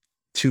 But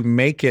to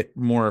make it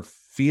more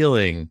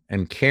feeling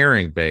and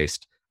caring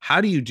based,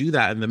 how do you do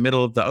that in the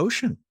middle of the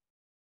ocean?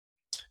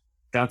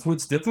 That's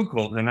what's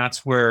difficult. And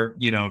that's where,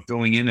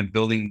 going in and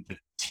building the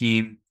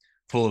team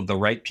full of the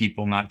right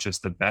people, not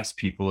just the best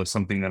people, is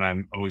something that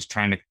I'm always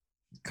trying to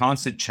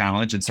constant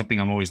challenge, and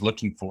something I'm always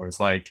looking for is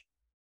like,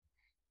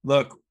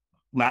 look,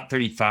 Lap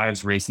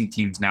 35's racing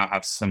teams now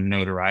have some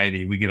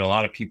notoriety. We get a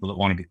lot of people that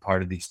want to be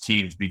part of these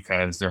teams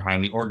because they're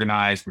highly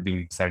organized. We're doing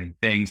exciting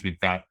things. We've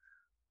got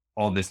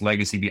all this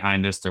legacy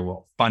behind us. They're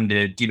well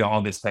funded,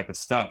 all this type of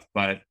stuff.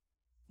 But,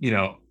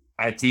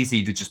 it's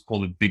easy to just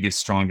pull the biggest,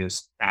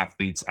 strongest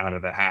athletes out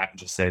of the hat and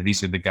just say,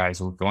 these are the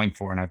guys we're going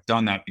for. And I've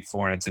done that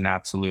before. And it's an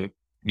absolute,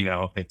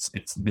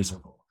 it's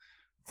miserable.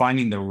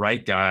 Finding the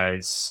right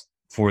guys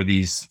for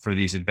these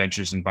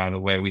adventures. And by the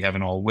way, we have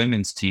an all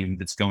women's team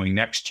that's going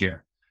next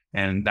year.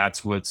 And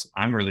that's what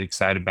I'm really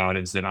excited about,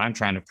 is that I'm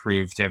trying to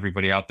prove to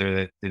everybody out there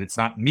that it's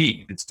not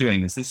me that's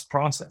doing this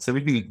process.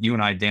 Everything that you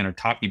and I, Dan, are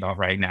talking about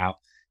right now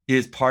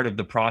is part of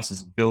the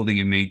process of building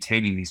and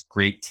maintaining these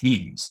great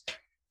teams.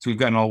 So we've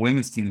got an all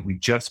women's team that we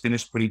just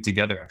finished putting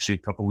together actually a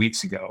couple of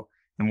weeks ago,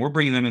 and we're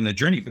bringing them in the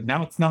journey, but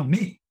now it's not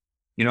me.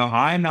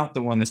 I'm not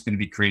the one that's going to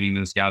be creating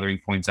those gathering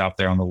points out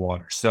there on the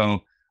water.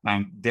 So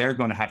they're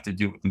going to have to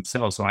do it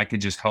themselves. So I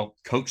could just help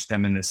coach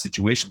them in this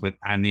situation, but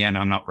in the end,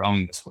 I'm not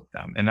rowing this with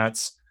them. And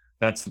that's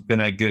been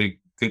a good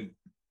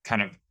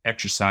kind of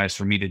exercise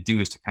for me to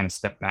do, is to kind of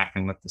step back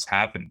and let this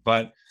happen.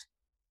 But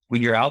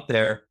when you're out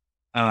there,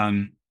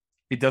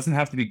 it doesn't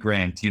have to be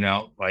grand,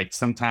 like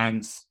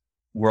sometimes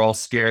we're all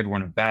scared. We're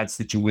in a bad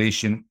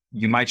situation.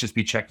 You might just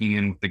be checking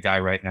in with the guy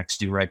right next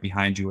to you, right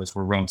behind you as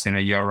we're rowing, saying, "Are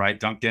you all right,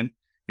 Duncan?"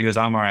 He goes,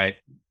 "I'm all right.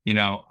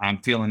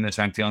 I'm feeling this.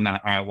 I'm feeling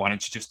that. All right, why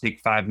don't you just take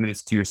 5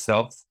 minutes to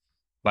yourself?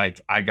 Like,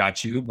 I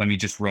got you. Let me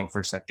just row for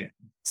a second."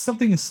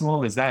 Something as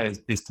small as that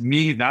is to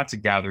me, that's a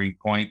gathering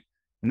point.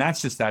 And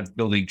that's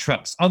building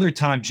trust. Other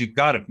times you've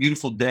got a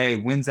beautiful day,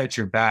 wind's at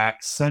your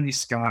back, sunny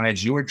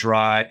skies, you're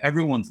dry,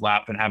 everyone's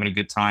laughing, having a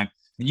good time.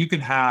 And you can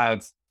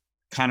have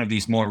kind of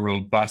these more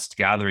robust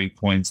gathering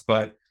points,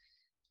 but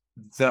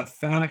the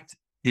fact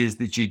is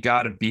that you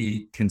got to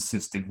be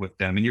consistent with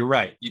them. And you're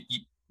right.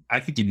 I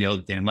think you nailed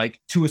it, Dan. Like,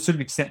 to a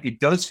certain extent, it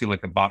does feel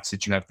like a box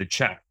that you have to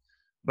check.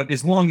 But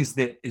as long as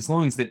that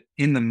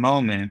in the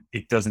moment,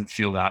 it doesn't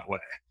feel that way.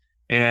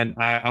 And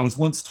I was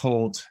once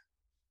told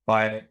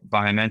by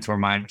a mentor of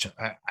mine, which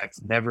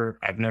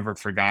I've never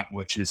forgotten,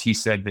 which is, he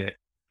said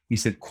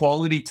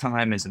quality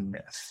time is a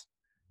myth.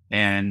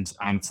 And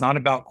it's not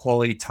about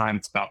quality time,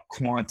 it's about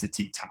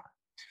quantity time.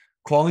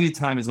 Quality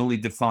time is only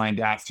defined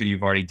after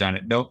you've already done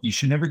it. No, you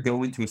should never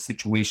go into a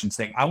situation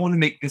saying, I want to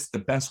make this the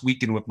best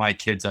weekend with my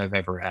kids I've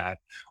ever had,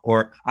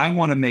 or I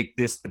want to make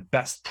this the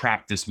best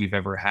practice we've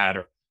ever had,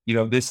 or,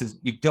 you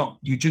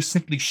just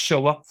simply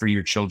show up for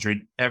your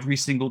children every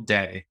single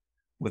day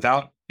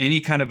without any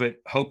kind of a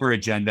hope or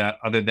agenda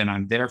other than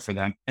I'm there for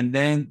them. And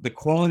then the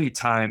quality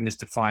time is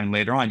defined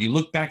later on. You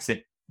look back and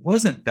say,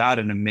 wasn't that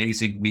an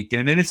amazing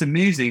weekend? And it's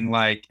amazing,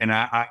 like, and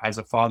I as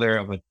a father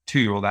of a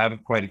 2-year-old, I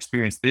haven't quite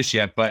experienced this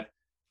yet, but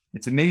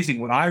it's amazing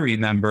what I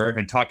remember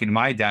and talking to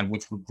my dad,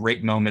 which were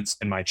great moments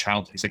in my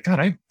childhood. He said, God,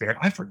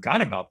 I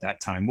forgot about that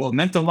time. Well, it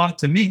meant a lot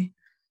to me.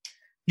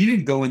 He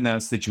didn't go in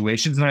those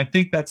situations. And I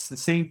think that's the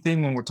same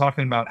thing when we're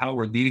talking about how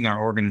we're leading our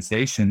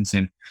organizations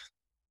and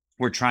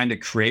we're trying to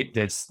create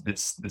this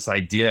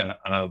idea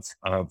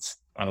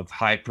of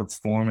high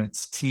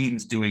performance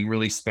teams doing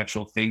really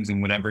special things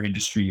in whatever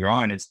industry you're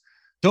on. Is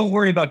don't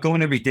worry about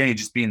going every day,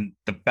 just being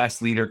the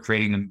best leader,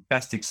 creating the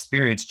best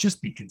experience,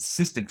 just be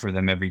consistent for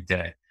them every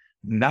day.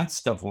 And that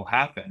stuff will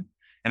happen.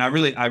 And I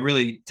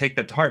really take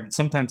that to heart.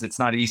 Sometimes it's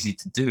not easy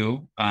to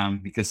do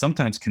because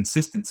sometimes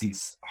consistency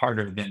is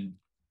harder than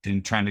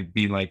trying to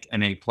be like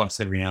an A+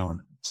 every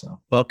element.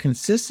 So, well,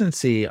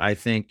 consistency, I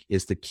think,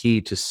 is the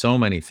key to so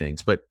many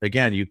things. But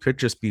again, you could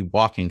just be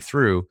walking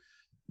through,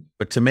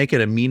 but to make it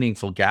a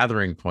meaningful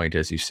gathering point,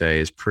 as you say,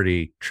 is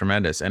pretty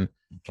tremendous. And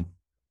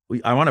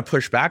I want to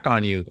push back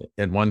on you.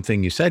 And one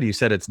thing you said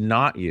it's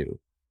not you.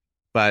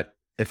 But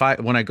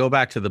when I go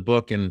back to the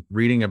book and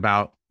reading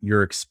about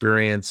your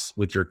experience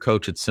with your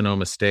coach at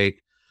Sonoma State,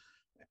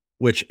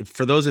 which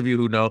for those of you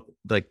who know,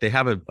 like they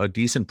have a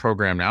decent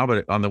program now,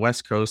 but on the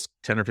West Coast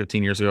 10 or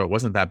 15 years ago, it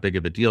wasn't that big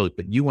of a deal,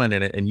 but you went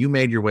in it and you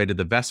made your way to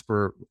the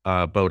Vesper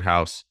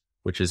Boathouse,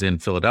 which is in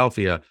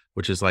Philadelphia,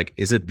 which is like,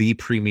 is it the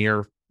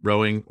premier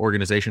rowing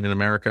organization in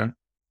America?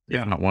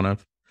 Yeah. Not one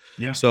of.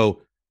 Yeah.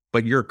 So,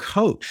 but your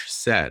coach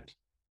said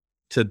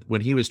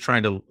when he was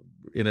trying to,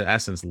 in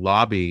essence,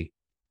 lobby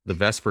the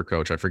Vesper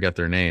coach, I forget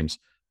their names.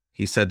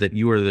 He said that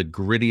you are the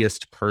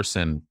grittiest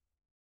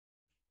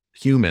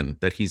human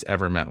that he's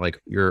ever met.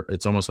 Like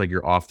it's almost like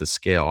you're off the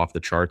scale, off the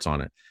charts on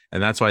it.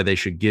 And that's why they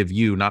should give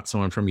you, not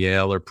someone from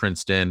Yale or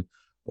Princeton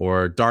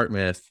or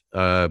Dartmouth,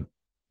 a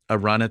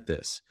run at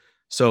this.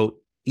 So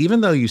even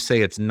though you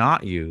say it's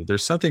not you,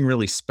 there's something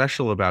really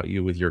special about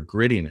you with your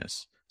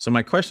grittiness. So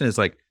my question is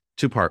like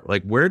 2-part,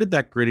 like where did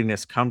that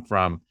grittiness come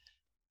from?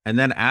 And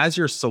then as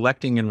you're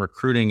selecting and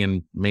recruiting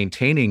and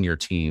maintaining your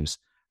teams,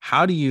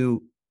 how do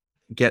you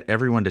get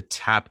everyone to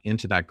tap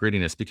into that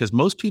grittiness? Because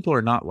most people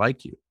are not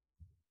like you.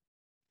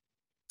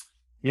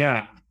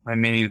 Yeah. I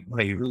mean,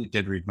 well, you really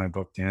did read my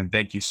book, Dan.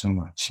 Thank you so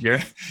much. You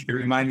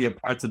remind me of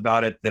parts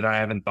about it that I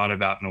haven't thought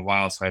about in a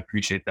while. So I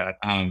appreciate that.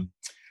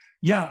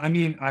 Yeah, I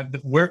mean,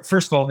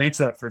 first of all,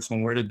 answer that first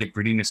one. Where did the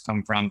grittiness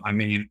come from? I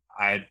mean,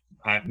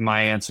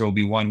 my answer will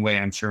be one way.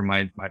 I'm sure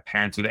my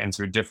parents would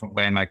answer a different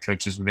way. My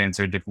coaches would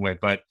answer a different way.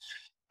 But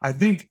I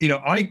think,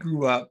 I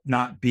grew up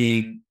not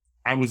being,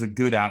 I was a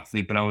good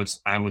athlete, but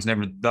I was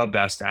never the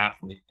best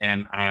athlete.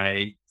 And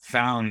I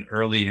found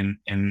early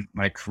in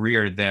my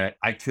career that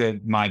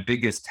my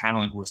biggest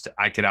talent was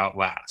I could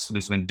outlast. It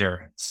was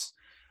endurance.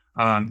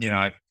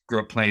 I grew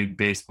up playing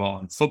baseball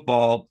and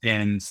football,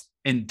 and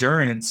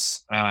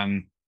endurance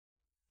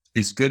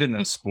is good in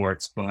those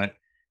sports, but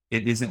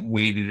it isn't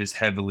weighted as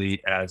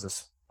heavily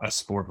as a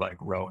sport like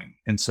rowing.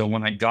 And so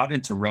when I got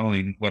into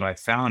rowing, what I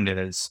found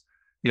is,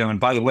 and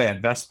by the way,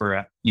 at Vesper,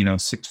 at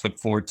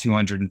 6'4",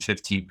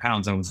 215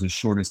 pounds, I was the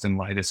shortest and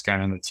lightest guy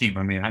on the team.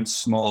 I mean, I'm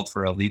small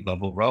for elite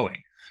level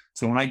rowing.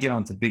 So when I get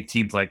onto big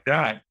teams like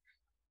that,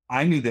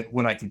 I knew that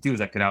what I could do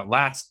is I could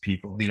outlast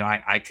people.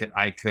 I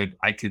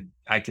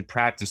could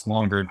practice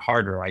longer and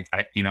harder.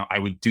 I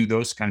would do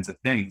those kinds of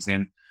things.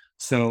 And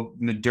so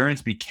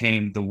endurance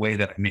became the way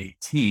that I made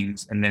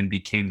teams, and then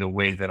became the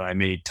way that I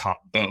made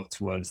top boats.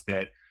 Was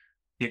that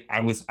I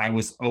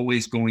was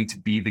always going to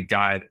be the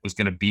guy that was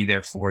going to be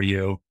there for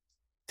you,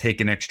 take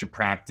an extra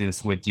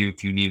practice with you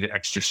if you needed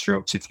extra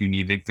strokes, if you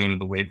needed to go to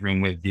the weight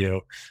room with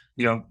you.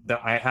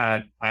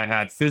 I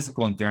had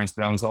physical endurance,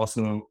 but I was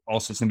also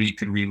somebody you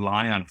could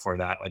rely on for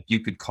that. Like you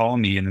could call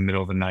me in the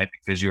middle of the night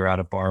because you were at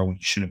a bar when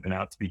you shouldn't have been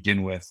out to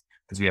begin with,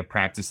 because we had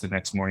practice the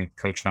next morning.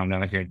 Coach found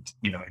out here,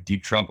 in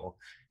deep trouble,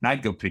 and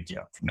I'd go pick you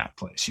up from that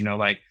place.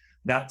 Like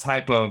that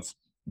type of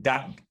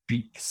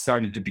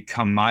started to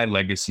become my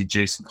legacy.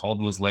 Jason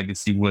Caldwell's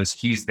legacy was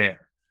he's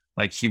there.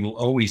 Like he will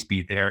always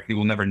be there. He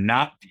will never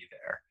not be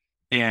there.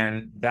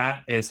 And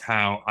that is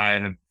how I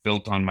have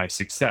built on my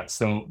success.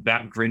 So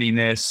that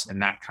grittiness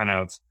and that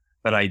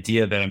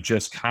idea that I'm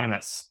just kind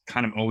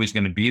of always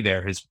going to be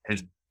there has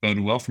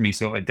boded well for me.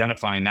 So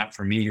identifying that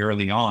for me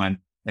early on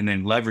and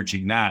then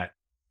leveraging that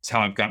is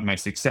how I've gotten my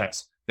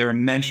success. There are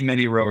many,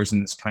 many rowers in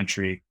this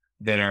country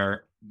that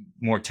are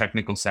more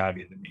technical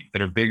savvy than me,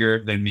 that are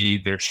bigger than me,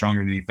 they're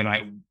stronger than me. But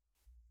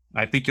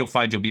I think you'll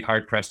be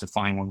hard pressed to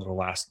find one that'll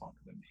last longer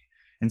than me.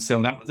 And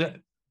so that was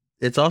it.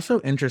 It's also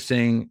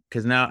interesting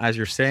because now, as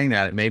you're saying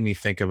that, it made me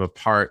think of a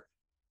part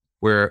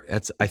where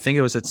I think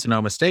it was at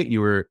Sonoma State. You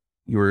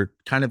were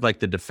kind of like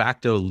the de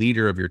facto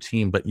leader of your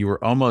team, but you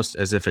were almost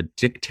as if a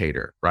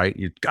dictator, right?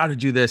 You've got to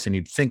do this, and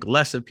you'd think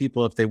less of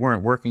people if they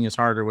weren't working as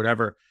hard or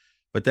whatever.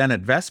 But then at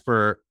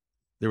Vesper,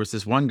 there was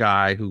this one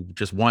guy who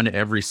just won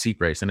every seat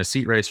race. And a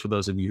seat race, for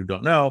those of you who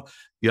don't know,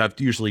 you have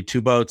usually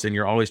two boats and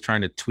you're always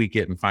trying to tweak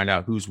it and find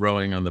out who's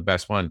rowing on the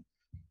best one.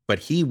 But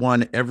he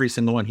won every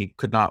single one. He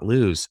could not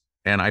lose.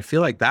 And I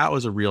feel like that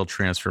was a real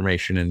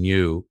transformation in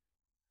you.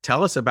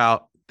 Tell us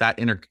about that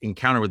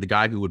encounter with the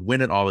guy who would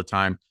win it all the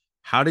time.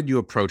 How did you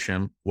approach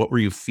him? What were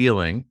you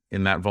feeling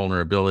in that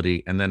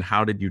vulnerability? And then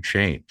how did you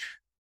change?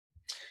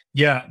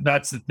 Yeah,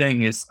 that's the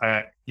thing is,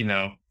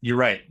 you're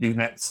right.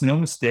 That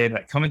Sonoma State,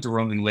 I come into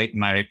rowing late in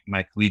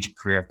my collegiate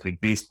career. I played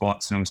baseball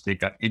at Sonoma State,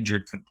 got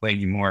injured, couldn't play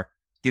anymore,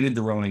 get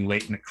into rowing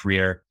late in the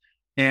career.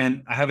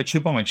 And I have a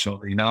chip on my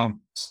shoulder,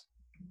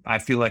 I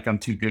feel like I'm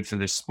too good for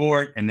this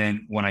sport. And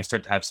then when I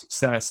start to have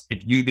success,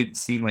 if you didn't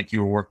seem like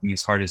you were working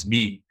as hard as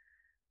me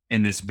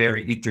in this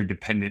very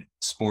interdependent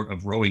sport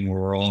of rowing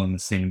where we're all in the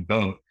same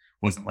boat,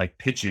 wasn't like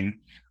pitching,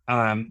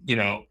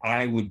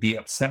 I would be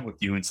upset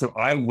with you. And so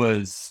I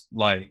was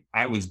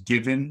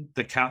given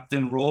the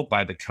captain role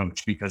by the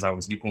coach because I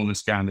was the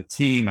oldest guy on the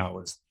team. I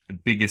was the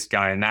biggest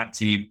guy in that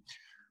team.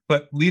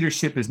 But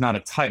leadership is not a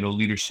title.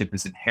 Leadership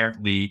is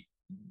inherently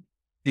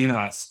in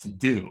us to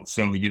do.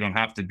 So you don't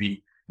have to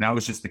be, and I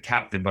was just the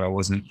captain, but I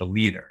wasn't the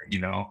leader,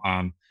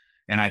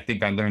 and I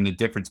think I learned the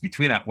difference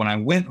between that. When I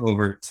went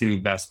over to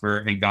Vesper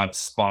and got a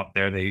spot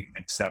there, they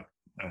accept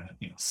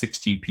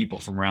 16 people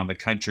from around the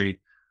country.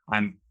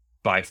 I'm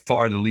by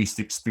far the least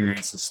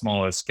experienced, the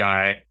smallest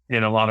guy.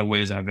 In a lot of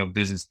ways, I have no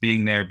business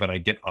being there, but I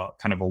get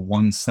kind of a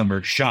one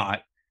summer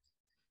shot.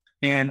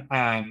 And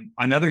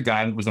another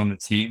guy that was on the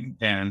team,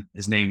 and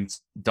his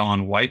name's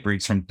Don Whiteberg.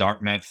 He's from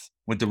Dartmouth,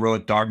 went to row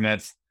at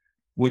Dartmouth,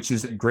 which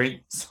is a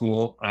great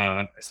school,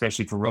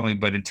 especially for rowing.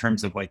 But in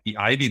terms of like the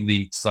Ivy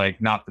Leagues,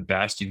 like not the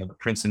best, the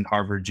Princeton,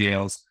 Harvard,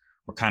 Yales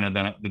were kind of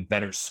the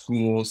better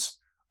schools.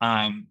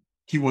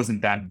 He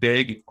wasn't that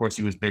big. Of course,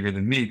 he was bigger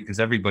than me because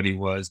everybody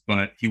was,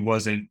 but he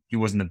wasn't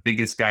the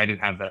biggest guy.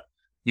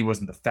 He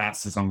wasn't the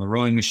fastest on the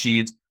rowing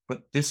machines,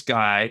 but this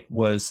guy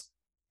was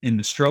in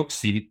the stroke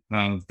seat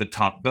of the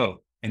top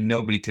boat and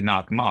nobody could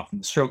knock him off.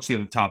 And the stroke seat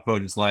of the top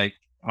boat is like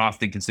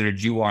often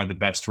considered you are the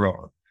best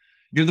rower.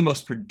 You're the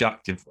most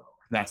productive rower.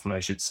 That's what I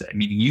should say.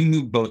 Meaning you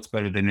move boats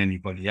better than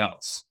anybody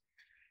else.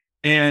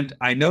 And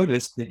I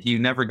noticed that he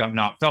never got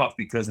knocked off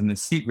because in the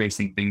seat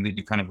racing thing that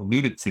you kind of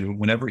alluded to,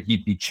 whenever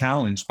he'd be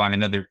challenged by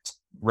another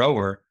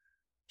rower,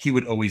 he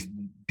would always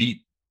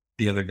beat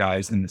the other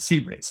guys in the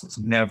seat races,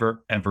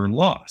 never, ever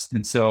lost.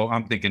 And so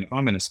I'm thinking, if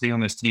I'm going to stay on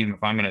this team,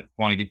 if I'm going to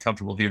want to get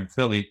comfortable here in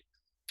Philly,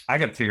 I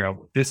got to figure out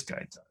what this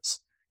guy does.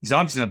 He's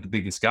obviously not the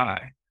biggest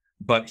guy,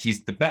 but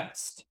he's the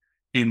best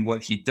in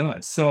what he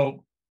does.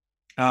 So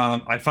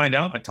I find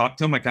out, I talk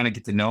to him, I kind of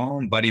get to know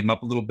him, buddy him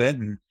up a little bit.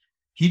 And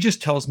he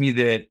just tells me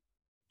that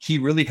he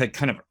really had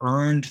kind of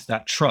earned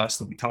that trust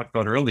that we talked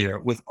about earlier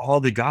with all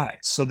the guys,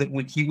 so that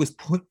when he was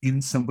put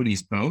in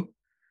somebody's boat,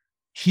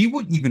 he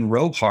wouldn't even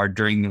row hard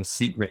during those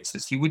seat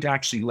races. He would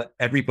actually let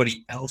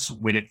everybody else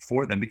win it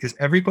for them because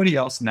everybody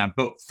else in that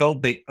boat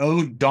felt they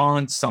owed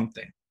Don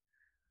something.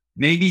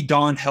 Maybe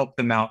Don helped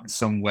them out in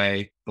some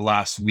way the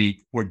last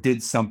week or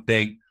did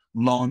something,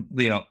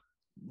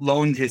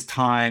 loaned his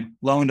time,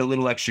 loaned a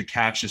little extra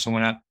cash to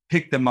someone else,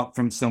 picked them up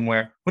from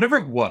somewhere, whatever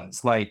it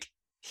was. Like,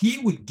 he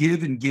would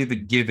give and give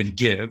and give and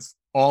give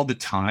all the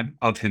time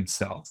of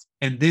himself.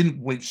 And then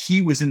when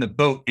he was in the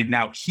boat and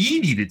now he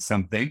needed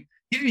something,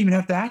 he didn't even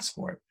have to ask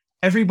for it.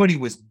 Everybody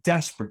was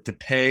desperate to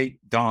pay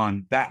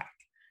Don back.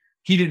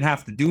 He didn't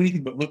have to do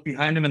anything but look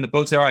behind him in the boat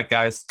and say, all right,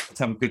 guys, let's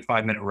have a good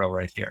 5-minute row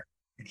right here.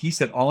 And he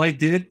said, all I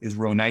did is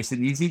row nice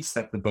and easy,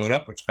 set the boat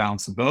up, which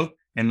balanced the boat,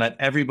 and let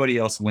everybody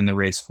else win the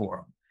race for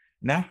him.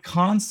 And that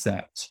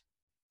concept,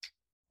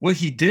 what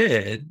he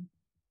did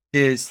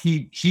is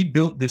he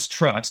built this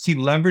trust. He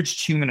leveraged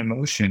human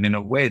emotion in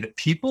a way that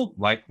people,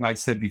 like I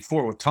said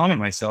before with Tom and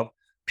myself,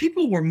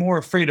 people were more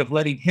afraid of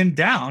letting him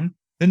down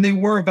than they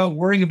were about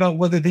worrying about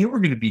whether they were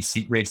going to be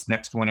seat raced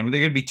next one. Were they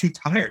going to be too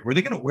tired? Were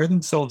they going to wear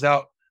themselves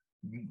out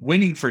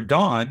winning for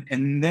Don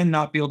and then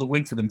not be able to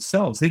win for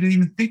themselves? They didn't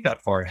even think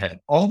that far ahead.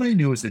 All they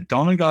knew is that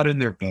Don got in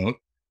their boat.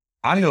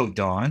 I owe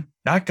Don.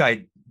 That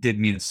guy did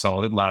me a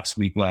solid last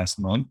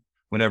month,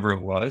 whatever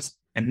it was.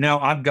 And now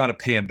I've got to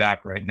pay him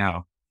back right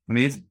now. I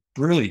mean, it's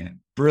brilliant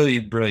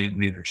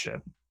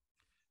leadership.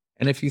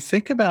 And if you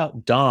think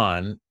about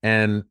Don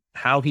and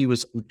how he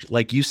was,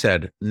 like you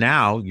said,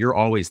 now you're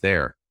always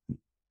there.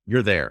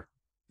 You're there.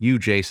 You,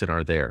 Jason,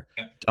 are there.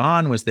 Yeah.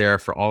 Don was there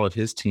for all of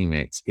his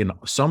teammates in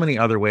so many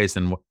other ways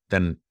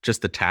than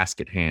just the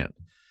task at hand.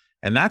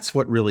 And that's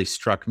what really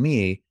struck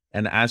me.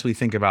 And as we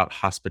think about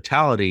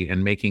hospitality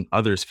and making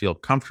others feel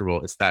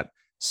comfortable, it's that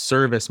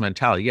service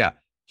mentality. Yeah,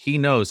 he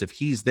knows if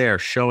he's there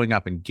showing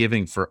up and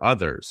giving for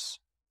others,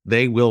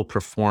 they will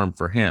perform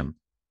for him.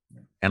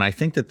 And I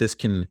think that this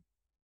can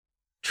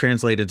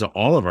translate into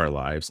all of our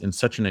lives in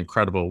such an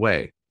incredible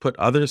way. Put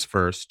others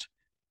first,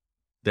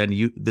 then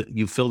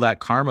you fill that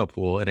karma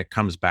pool and it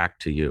comes back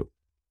to you.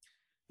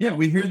 Yeah,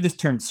 we hear this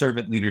term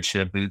servant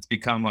leadership, and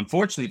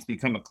unfortunately, it's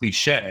become a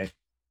cliche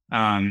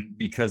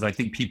because I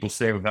think people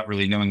say without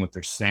really knowing what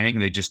they're saying.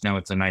 They just know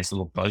it's a nice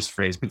little buzz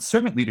phrase. But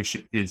servant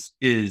leadership is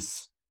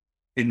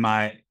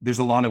there's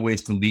a lot of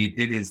ways to lead.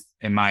 It is,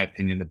 in my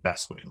opinion, the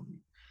best way to lead.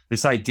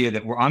 This idea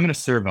that I'm going to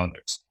serve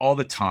others all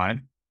the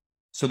time,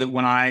 so that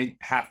when I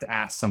have to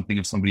ask something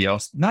of somebody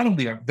else, not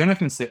only they're not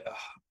going to say, oh,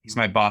 he's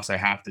my boss, I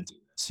have to do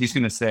this. He's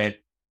going to say,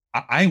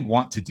 I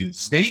want to do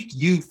this. Thank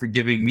you for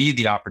giving me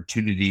the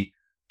opportunity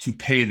to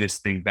pay this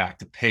thing back,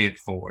 to pay it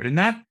forward. And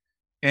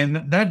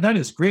that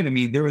is great. I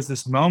mean, there was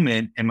this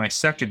moment in my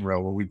second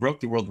row where we broke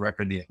the world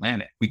record in the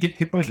Atlantic. We get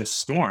hit by this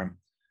storm,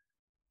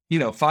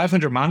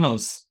 500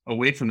 miles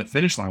away from the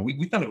finish line.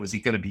 We thought it was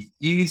going to be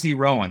easy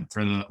rowing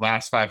for the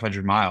last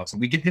 500 miles. And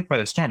we get hit by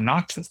the storm,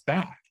 knocks us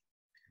back.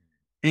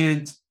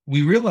 And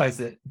we realized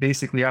that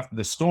basically after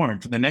the storm,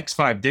 for the next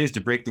 5 days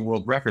to break the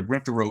world record, we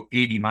have to row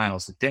 80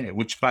 miles a day,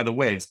 which, by the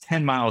way, is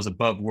 10 miles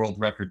above world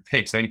record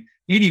pace. I mean,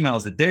 80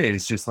 miles a day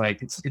is just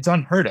like, it's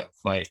unheard of.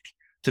 Like,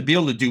 to be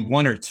able to do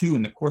one or two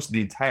in the course of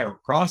the entire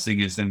crossing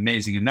is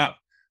amazing enough.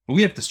 But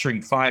we have to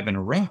string 5 in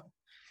a row.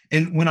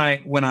 And when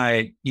I,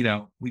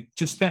 we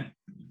spent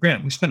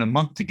a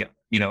month together,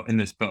 in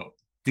this boat,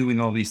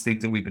 doing all these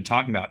things that we've been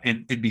talking about.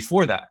 And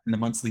before that, in the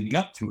months leading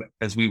up to it,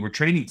 as we were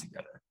training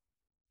together.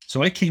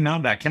 So I came out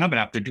of that cabin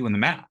after doing the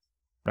math,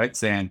 right?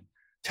 Telling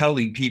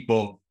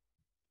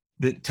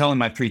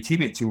my 3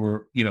 teammates who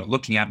were,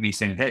 looking at me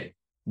saying, hey,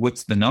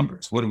 what's the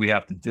numbers? What do we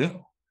have to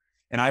do?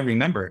 And I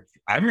remember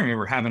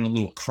having a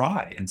little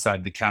cry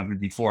inside the cabin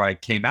before I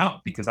came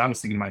out, because I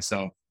was thinking to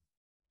myself,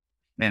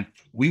 man,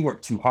 we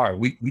worked too hard.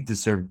 We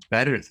deserve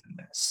better than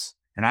this.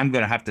 And I'm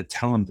going to have to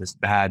tell them this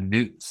bad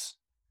news.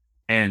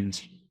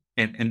 And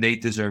they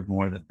deserve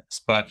more than this.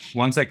 But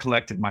once I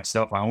collected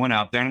myself, I went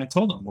out there and I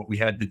told them what we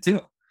had to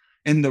do.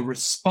 And the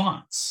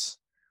response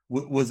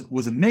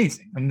was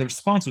amazing. I mean, the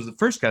response was, the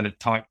first guy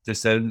to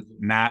said,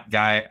 Matt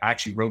guy, I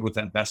actually rode with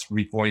that best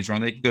 340s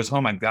run. He goes, oh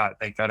my God,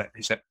 they got it.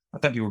 He said, I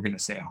thought you were going to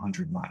say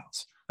 100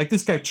 miles. Like,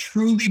 this guy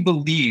truly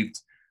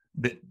believed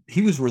that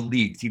he was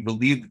relieved. He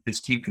believed that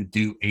this team could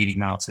do 80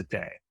 miles a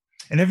day.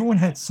 And everyone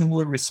had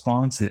similar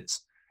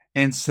responses.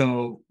 And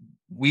so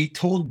I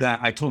told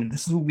them,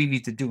 this is what we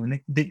need to do. And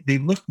they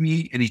looked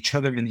me and each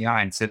other in the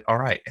eye and said, all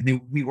right.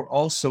 And we were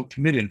all so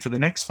committed. And for the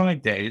next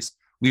 5 days,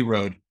 we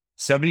rode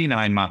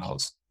 79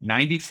 miles,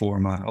 94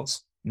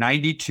 miles,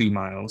 92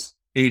 miles,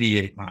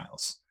 88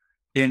 miles,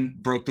 and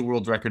broke the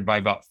world record by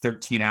about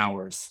 13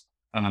 hours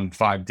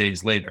 5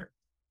 days later.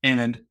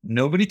 And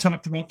nobody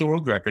talked about the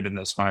world record in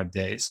those 5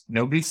 days.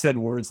 Nobody said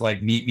words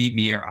like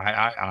me, or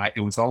I.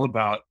 It was all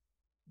about,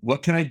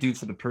 what can I do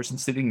for the person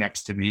sitting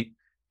next to me?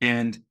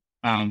 And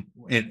how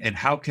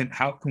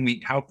can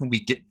we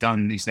get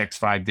done these next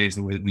 5 days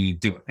the way that we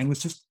do it? And it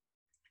was just,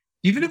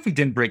 even if we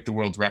didn't break the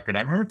world record,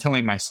 I remember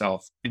telling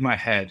myself in my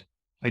head,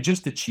 I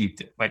just achieved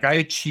it. Like, I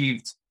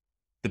achieved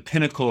the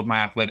pinnacle of my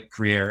athletic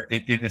career.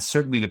 It is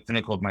certainly the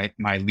pinnacle of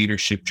my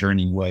leadership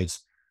journey.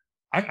 Was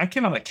I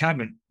came out of that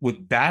cabin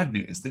with bad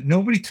news that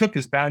nobody took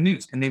as bad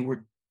news. And they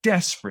were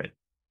desperate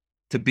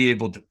to be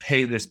able to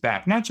pay this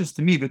back, not just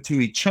to me, but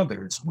to each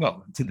other as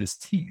well, to this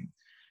team.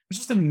 It was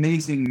just an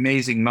amazing,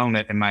 amazing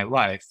moment in my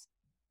life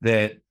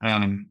that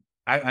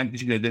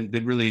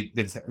that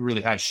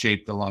really has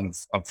shaped a lot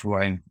of who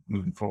I am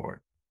moving forward.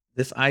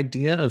 This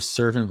idea of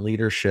servant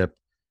leadership,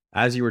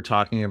 as you were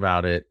talking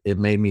about it, it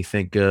made me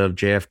think of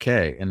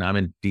JFK. And I'm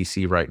in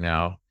DC right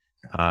now,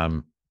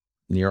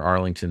 near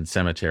Arlington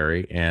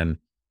Cemetery. And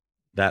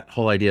that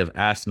whole idea of,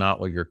 ask not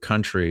what your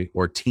country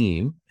or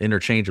team,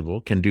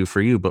 interchangeable, can do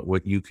for you, but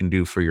what you can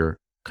do for your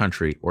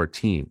country or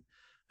team.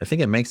 I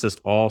think it makes us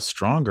all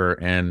stronger.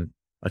 And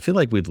I feel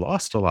like we've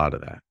lost a lot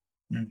of that.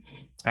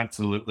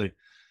 Absolutely.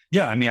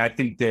 Yeah. I mean, I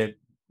think that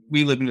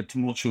we live in a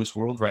tumultuous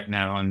world right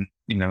now, and,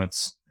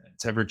 it's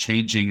ever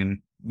changing, and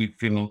we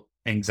feel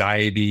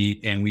anxiety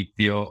and we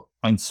feel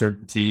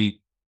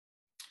uncertainty.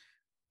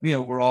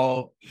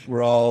 We're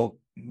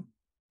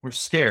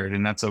scared,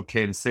 and that's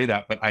okay to say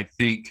that. But I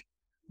think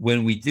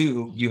when we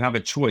do, you have a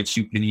choice.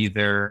 You can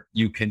either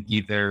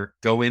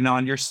go in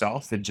on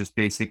yourself and just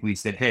basically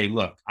say, hey,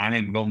 look,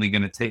 I'm only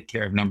going to take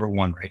care of number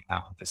one right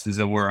now. This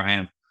is where I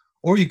am.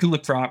 Or you can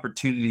look for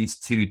opportunities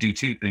to do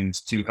 2 things: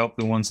 to help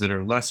the ones that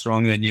are less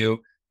strong than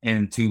you,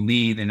 and to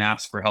lead and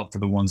ask for help for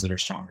the ones that are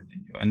stronger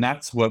than you. And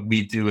that's what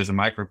we do as a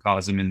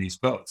microcosm in these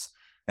boats.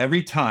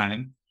 Every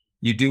time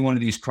you do one of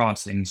these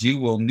crossings, you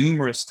will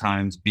numerous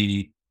times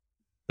be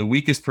the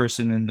weakest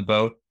person in the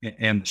boat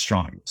and the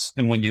strongest.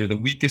 And when you're the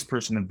weakest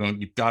person in the boat,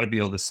 you've got to be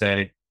able to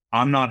say,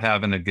 I'm not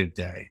having a good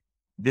day.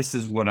 This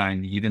is what I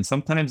need. And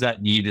sometimes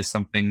that need is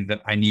something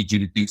that I need you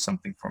to do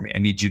something for me. I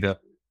need you to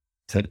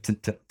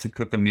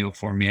cook a meal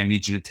for me. I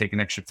need you to take an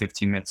extra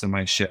 15 minutes of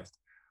my shift.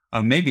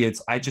 Maybe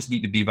it's, I just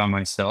need to be by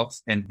myself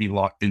and be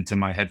locked into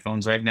my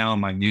headphones right now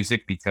and my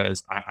music,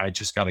 because I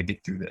just got to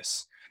get through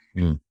this.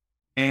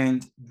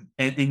 And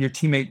your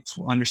teammates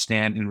will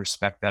understand and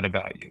respect that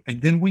about you.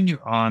 And then when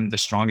you're on the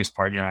strongest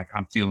part, you're like,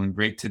 I'm feeling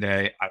great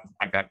today.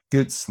 I got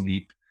good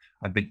sleep.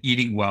 I've been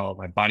eating well.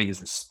 My body has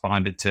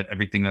responded to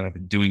everything that I've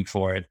been doing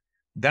for it.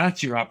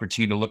 That's your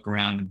opportunity to look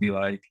around and be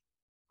like,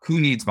 who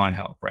needs my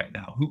help right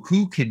now?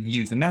 Who can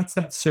use? And that's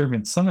that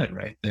servant side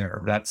right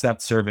there. That's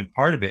that servant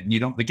part of it. And we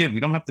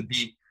don't have to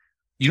be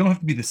you don't have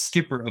to be the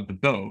skipper of the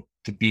boat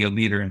to be a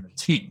leader in the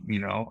team. You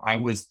know, I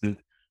was the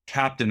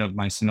captain of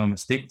my Sonoma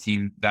State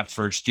team that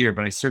first year,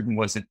 but I certainly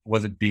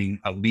wasn't being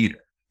a leader.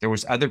 There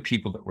was other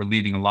people that were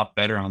leading a lot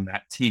better on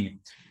that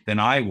team than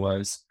I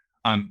was,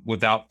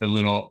 without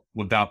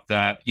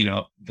that, you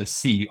know, the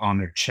C on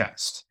their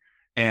chest.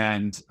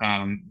 And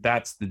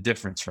that's the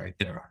difference right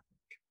there.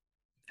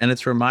 And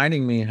it's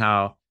reminding me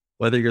how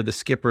whether you're the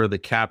skipper, the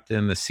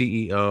captain, the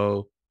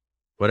CEO,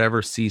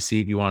 whatever C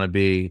seat you want to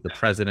be, the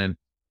president,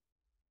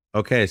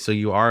 okay, so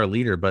you are a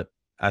leader, but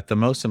at the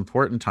most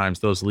important times,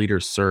 those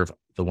leaders serve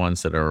the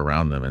ones that are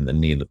around them and that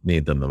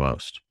need them the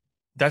most.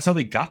 That's how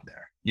they got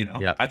there. You know,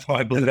 Yeah. that's how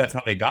I believe that's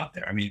how they got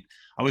there. I mean,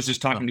 I was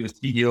just talking to a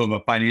CEO of a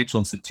financial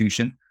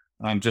institution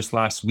just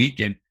last week,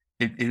 and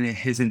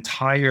his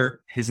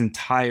entire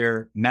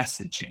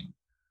messaging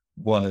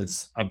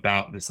was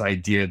about this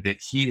idea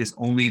that he is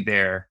only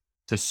there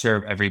to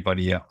serve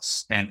everybody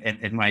else. And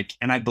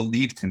I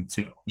believed him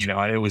too. You know,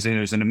 it was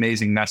an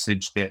amazing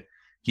message that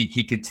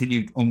he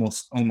continued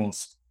almost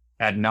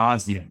ad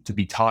nauseum to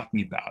be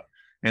talking about.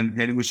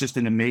 And it was just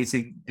an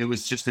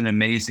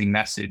amazing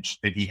message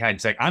that he had.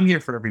 It's like, I'm here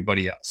for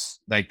everybody else.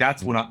 Like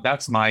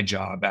that's my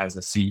job as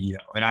a CEO.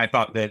 And I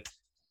thought that,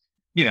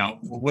 you know,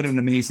 what an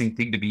amazing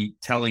thing to be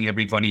telling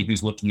everybody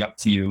who's looking up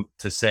to you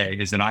to say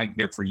is that I'm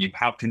here for you.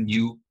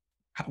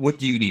 What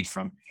do you need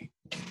from me?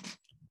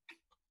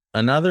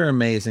 Another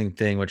amazing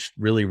thing, which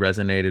really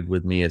resonated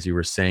with me as you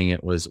were saying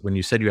it, was when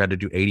you said you had to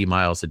do 80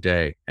 miles a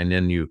day and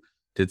then you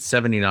did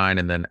 79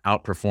 and then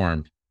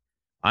outperformed.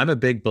 I'm a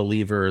big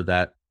believer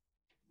that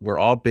we're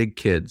all big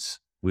kids.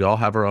 We all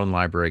have our own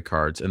library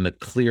cards, and the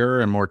clearer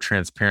and more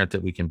transparent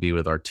that we can be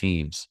with our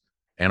teams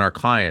and our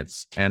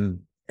clients and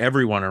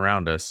everyone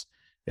around us,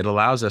 it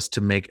allows us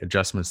to make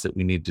adjustments that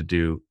we need to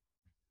do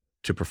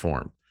to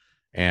perform.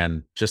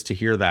 And just to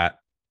hear that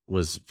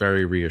was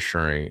very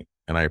reassuring.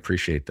 And I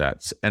appreciate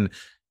that. And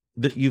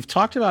you've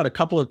talked about a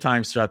couple of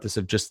times throughout this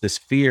of just this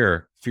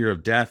fear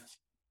of death,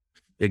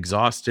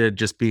 exhausted,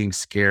 just being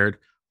scared.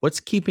 What's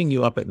keeping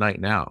you up at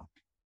night now?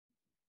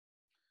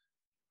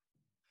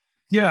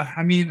 Yeah,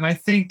 I mean, I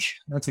think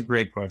that's a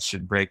great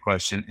question. Great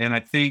question. And I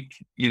think,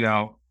 you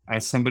know,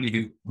 as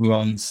somebody who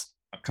owns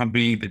a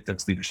company that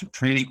does leadership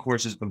training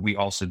courses, but we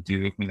also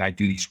do, I mean, I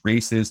do these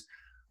races.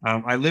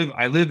 I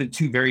live in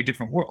two very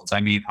different worlds.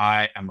 I mean,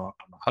 I'm a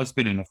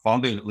husband and a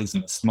father that lives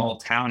in a small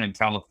town in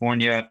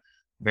California,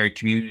 very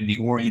community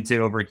oriented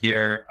over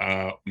here.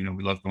 You know,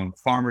 we love going to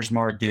the farmers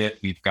market.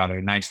 We've got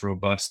a nice,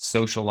 robust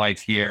social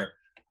life here.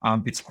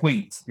 It's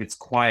quaint, it's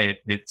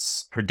quiet,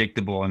 it's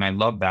predictable, and I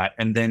love that.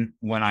 And then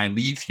when I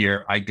leave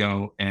here, I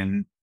go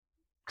and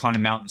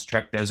climb mountains,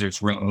 trek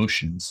deserts, row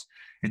oceans,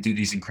 and do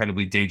these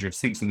incredibly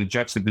dangerous things. So the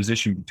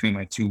juxtaposition between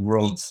my two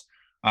worlds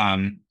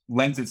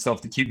lends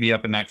itself to keep me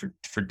up at night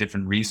for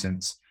different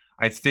reasons.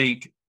 I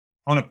think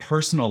on a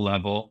personal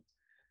level,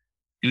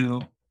 you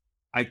know,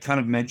 I kind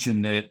of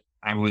mentioned that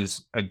I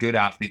was a good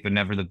athlete, but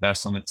never the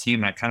best on the team.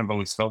 And I kind of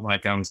always felt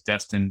like I was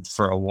destined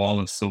for a wall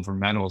of silver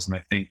medals. And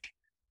I think,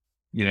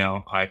 you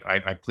know,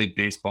 I played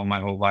baseball my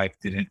whole life,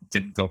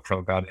 didn't go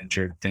pro, got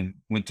injured, then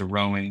went to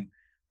rowing,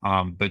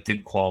 but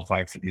didn't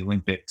qualify for the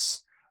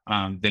Olympics.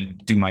 Then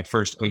do my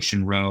first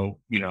ocean row.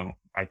 You know,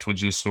 I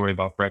told you a story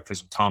about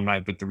breakfast with Tom and I,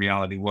 but the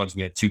reality was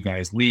we had two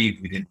guys leave.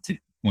 We didn't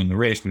win the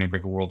race. We didn't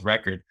break a world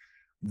record.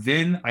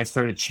 Then I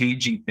started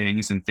changing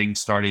things, and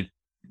things started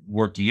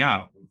working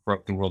out. We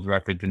broke the world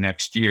record the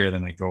next year.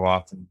 Then I go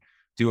off and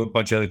do a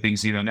bunch of other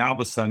things. You know, now all of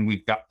a sudden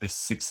we've got this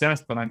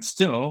success, but I'm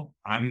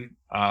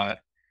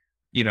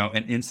you know,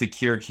 an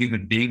insecure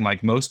human being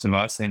like most of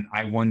us. And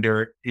I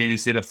wonder,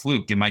 is it a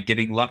fluke? Am I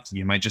getting lucky?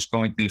 Am I just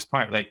going through this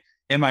part? Like,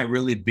 am I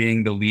really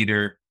being the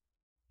leader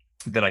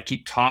that I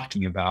keep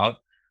talking about?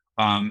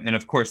 And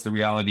of course, the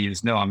reality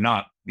is no, I'm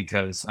not,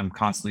 because I'm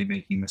constantly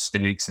making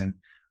mistakes, and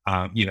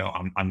you know,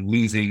 I'm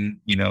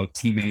losing, you know,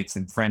 teammates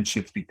and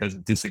friendships because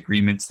of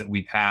disagreements that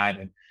we've had.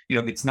 And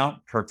you know, it's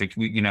not perfect.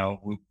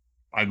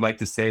 I'd like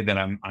to say that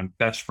I'm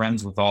best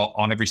friends with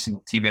on every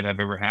single teammate I've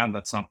ever had.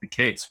 That's not the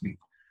case.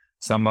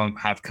 Some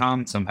have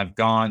come, some have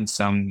gone,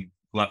 some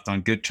left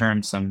on good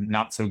terms, some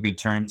not so good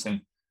terms.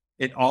 And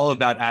all of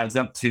that adds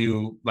up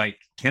to, like,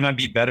 can I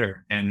be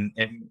better? And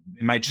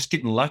am I just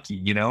getting lucky,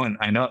 you know? And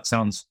I know it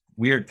sounds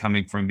weird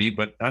coming from me,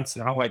 but that's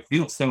how I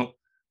feel. So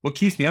what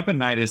keeps me up at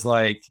night is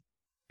like,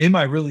 am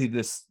I really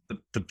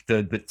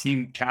the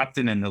team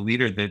captain and the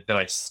leader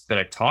that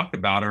I talk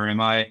about, or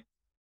am I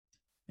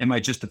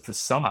just a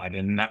facade?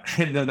 And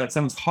that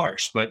sounds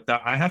harsh, but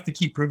I have to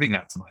keep proving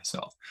that to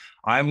myself.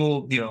 I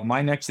will, you know,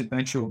 my next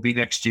adventure will be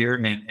next year,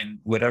 and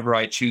whatever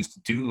I choose to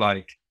do,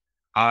 like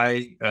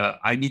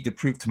I need to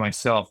prove to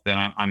myself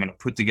that I'm going to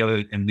put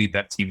together and lead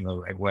that team the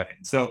right way.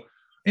 So,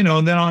 you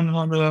know, then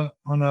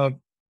on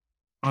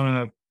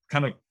a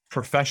kind of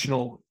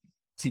professional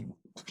team,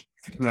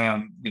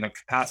 you know,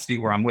 capacity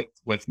where I'm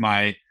with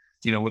my,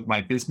 you know, with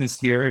my business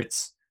here,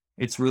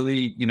 it's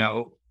really, you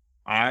know,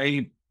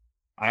 I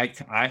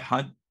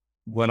hunt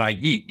what I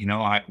eat. You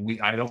know,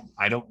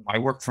 I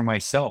work for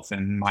myself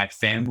and my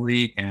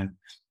family and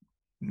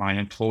my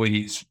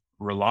employees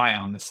rely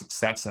on the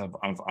success of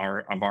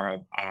our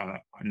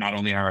not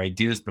only our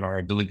ideas but our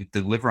ability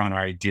to deliver on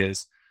our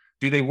ideas.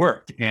 Do they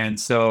work? And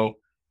so,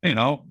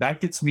 that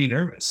gets me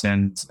nervous.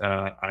 And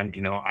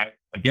I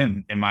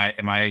again, am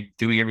I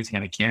doing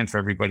everything I can for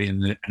everybody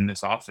in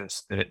this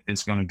office that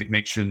is going to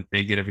make sure that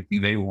they get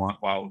everything they want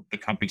while the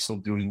company's still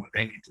doing what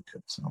they need to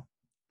do? So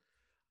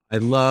I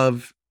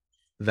love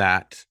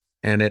that.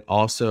 And it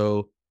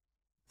also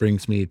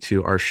brings me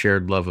to our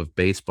shared love of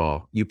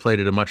baseball. You played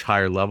at a much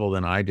higher level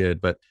than I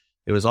did, but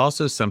it was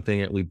also something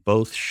that we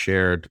both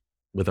shared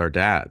with our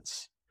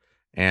dads.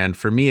 And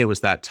for me, it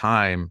was that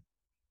time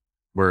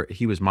where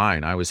he was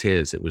mine, I was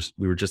his.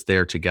 We were just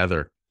there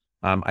together.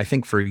 I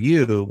think for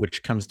you,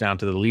 which comes down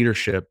to the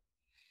leadership,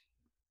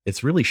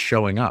 it's really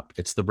showing up.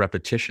 It's the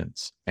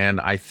repetitions.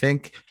 And I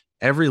think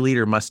every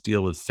leader must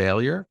deal with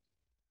failure.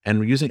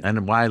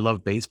 And why I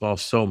love baseball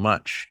so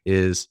much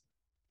is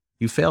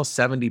you fail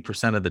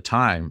 70% of the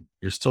time,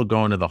 you're still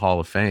going to the Hall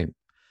of Fame.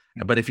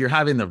 But if you're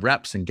having the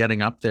reps and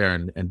getting up there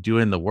and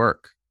doing the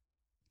work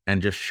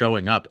and just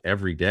showing up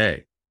every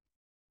day,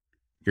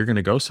 you're going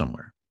to go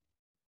somewhere.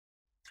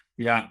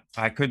 yeah,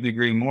 I couldn't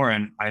agree more.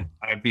 And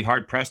I'd be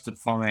hard pressed to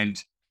find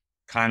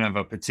kind of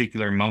a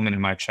particular moment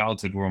in my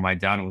childhood where my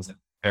dad wasn't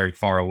very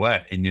far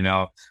away.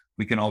 And,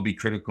 we can all be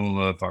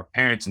critical of our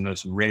parents and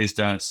those who raised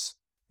us.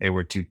 They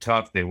were too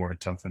tough. They weren't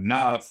tough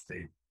enough.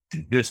 They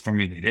did this for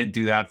me. They didn't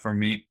do that for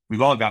me.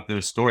 We've all got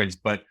those stories.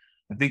 But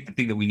I think the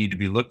thing that we need to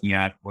be looking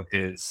at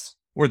is,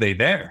 were they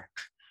there?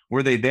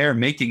 Were they there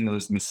making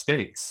those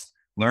mistakes,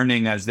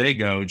 learning as they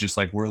go, just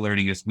like we're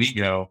learning as we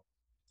go?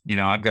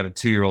 I've got a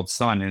 2-year-old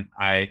son, and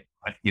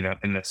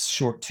in the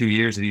short 2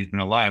 years that he's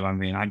been alive, I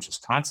mean, I'm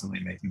just constantly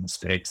making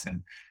mistakes,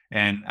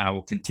 and I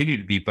will continue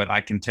to be. But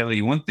I can tell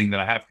you one thing that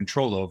I have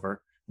control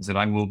over is that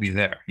I will be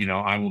there.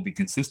 I will be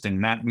consistent,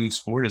 and that moves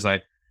forward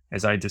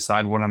as I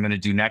decide what I'm going to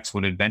do next,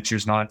 what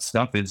adventures and all that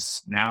stuff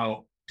is.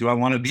 Now, do I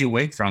want to be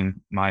away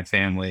from my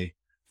family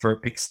for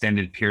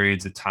extended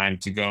periods of time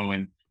to go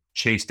and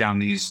chase down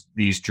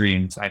these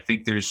dreams? I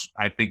think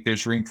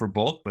there's room for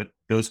both, but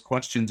those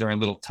questions are a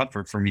little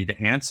tougher for me to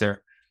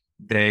answer.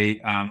 They,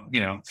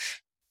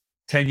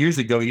 10 years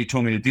ago, you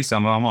told me to do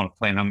something, I'm on a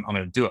plane, I'm going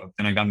to do it.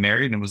 Then I got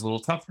married and it was a little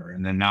tougher.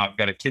 And then now I've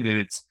got a kid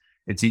and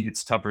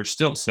it's tougher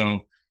still.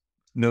 So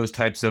those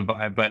types of,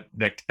 but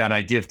that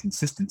idea of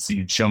consistency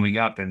and showing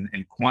up and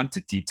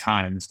quantity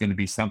time is going to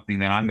be something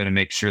that I'm going to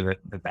make sure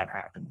that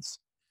happens.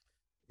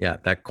 Yeah,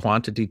 that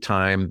quantity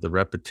time, the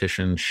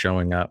repetition,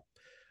 showing up.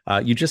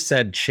 You just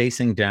said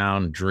chasing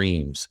down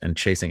dreams and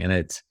chasing, and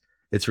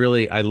it's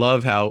really, I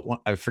love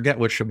how, I forget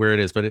where it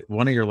is, but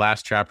one of your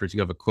last chapters,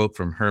 you have a quote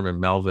from Herman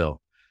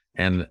Melville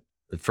and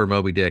for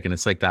Moby Dick, and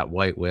it's like that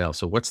white whale.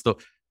 So what's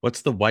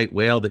the white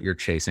whale that you're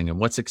chasing, and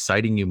what's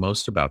exciting you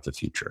most about the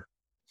future?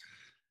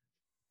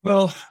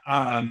 Well,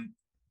 I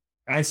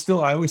always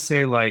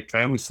say, would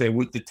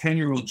the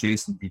 10-year-old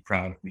Jason be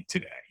proud of me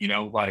today?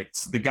 Like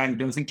the guy who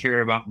doesn't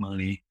care about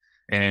money,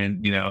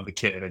 and, the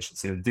kid, I should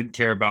say, that didn't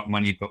care about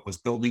money, but was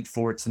building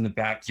forts in the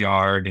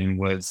backyard and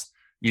was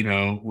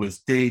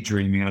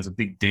daydreaming. I was a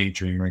big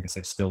daydreamer. I guess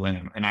I still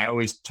am. And I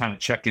always kind of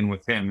check in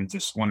with him and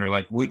just wonder,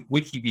 like,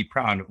 would he be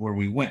proud of where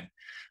we went?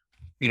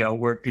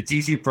 Where it's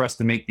easy for us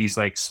to make these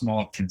like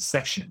small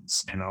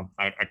concessions. And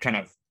I kind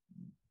of,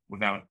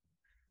 without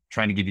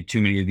trying to give you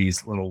too many of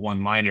these little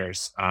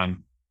one-liners,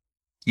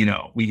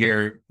 we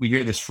hear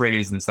this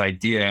phrase and this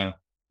idea,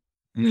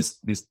 and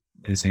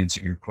this answer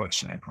your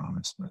question, I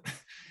promise. But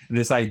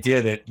this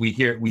idea that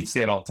we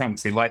say it all the time. We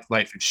say life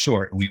is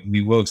short.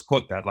 We will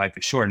quote that life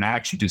is short, and I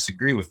actually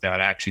disagree with that.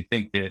 I actually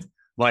think that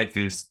life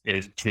is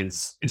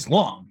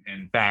long.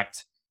 In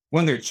fact,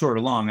 whether it's short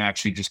or long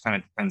actually just kind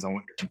of depends on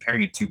what you're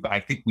comparing it to. But I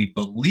think we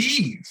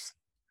believe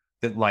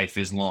that life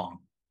is long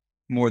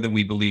more than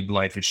we believe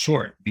life is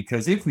short.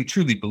 Because if we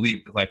truly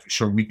believe that life is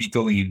short, we'd be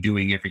going and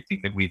doing everything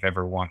that we've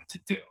ever wanted to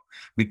do.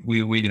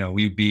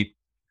 We'd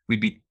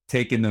be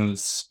taking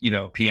those,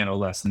 piano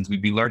lessons.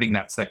 We'd be learning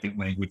that second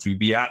language. We'd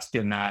be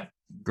asking that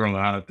girl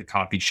out at the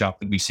coffee shop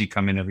that we see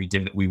come in every day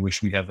that we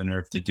wish we had the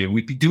nerve to do.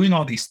 We'd be doing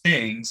all these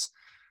things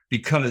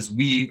because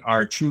we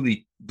are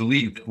truly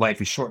believe that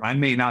life is short. I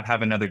may not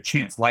have another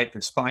chance. Life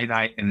is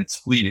finite and it's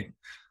fleeting.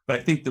 But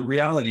I think the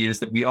reality is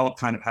that we all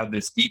kind of have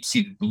this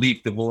deep-seated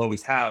belief that we'll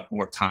always have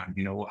more time.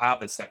 We'll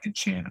have a second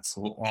chance.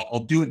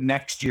 I'll do it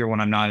next year when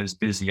I'm not as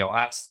busy. I'll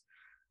ask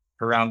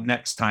her out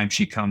next time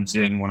she comes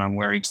in when I'm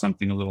wearing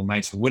something a little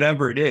nicer,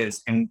 whatever it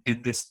is. And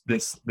this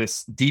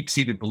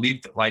deep-seated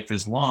belief that life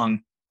is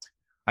long,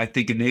 I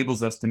think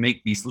enables us to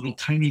make these little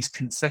tiny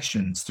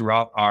concessions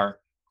throughout our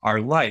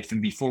life.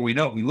 And before we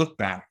know it, we look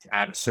back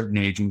at a certain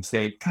age and we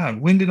say,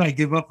 God, when did I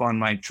give up on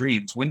my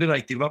dreams? When did I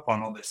give up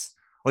on all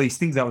these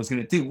things I was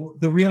going to do? Well,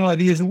 the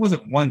reality is it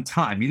wasn't one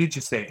time. You didn't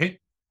just say, hey,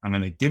 I'm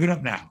going to give it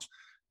up now.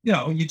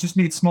 You just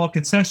made small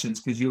concessions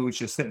because you always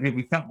just said, hey,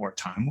 we've got more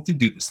time. We can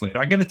do this later.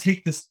 I got to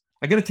take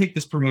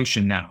this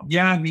promotion now.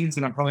 Yeah, it means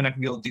that I'm probably not going to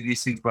be able to do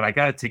these things, but I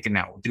got to take it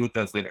now. We'll do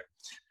those later.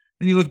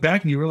 And you look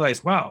back and you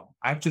realize, wow,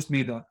 I've just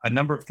made a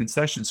number of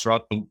concessions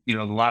throughout the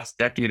last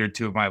decade or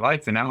two of my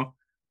life. And now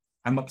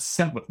I'm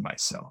upset with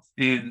myself.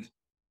 And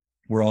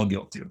we're all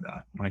guilty of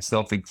that,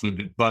 myself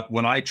included. But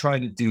what I try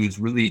to do is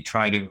really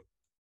try to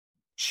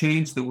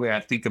change the way I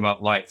think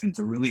about life and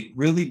to really,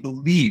 really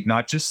believe,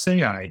 not just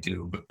say I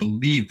do, but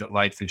believe that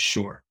life is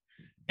short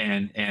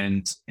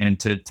and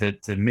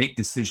to make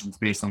decisions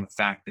based on the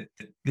fact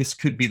that this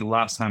could be the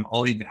last time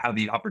I'll even have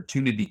the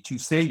opportunity to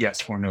say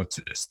yes or no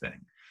to this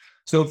thing.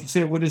 So if you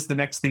say, what is the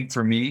next thing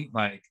for me?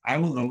 Like, I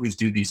will always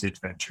do these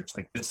adventures.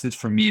 Like, this is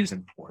for me is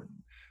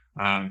important.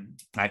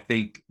 I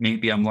think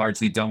maybe I'm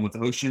largely done with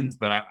oceans,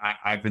 but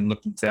I've been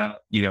looking to,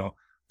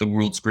 the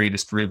world's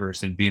greatest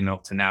rivers and being able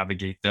to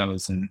navigate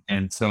those.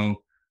 And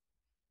so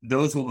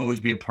those will always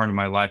be a part of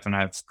my life. And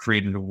I've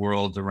created a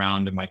world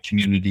around in my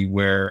community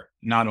where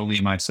not only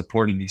am I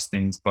supporting these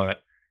things,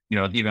 but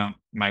even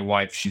my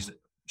wife,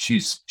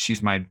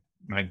 she's my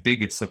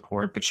biggest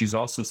support, but she's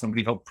also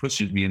somebody who helped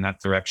pushes me in that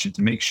direction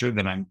to make sure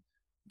that I'm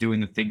doing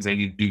the things I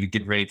need to do to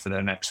get ready for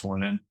that next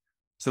one. And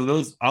so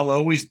those I'll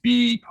always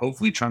be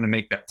hopefully trying to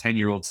make that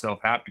 10-year-old self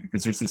happy,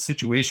 because there's a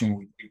situation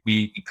where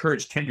we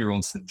encourage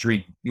 10-year-olds to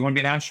dream. You want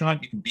to be an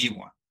astronaut? You can be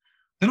one.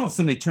 Then all of a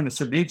sudden they turn a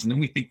certain age and then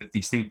we think that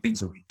these same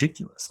things are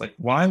ridiculous. Like,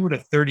 why would a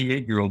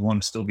 38-year-old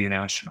want to still be an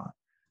astronaut?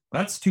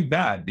 Well, that's too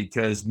bad,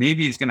 because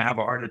maybe he's going to have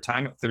a harder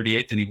time at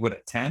 38 than he would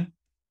at 10.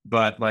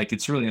 But like,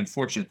 it's really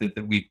unfortunate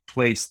that we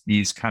place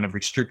these kind of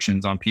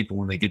restrictions on people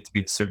when they get to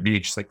be a certain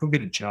age. It's like, go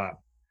get a job.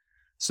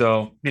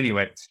 So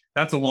anyway,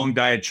 that's a long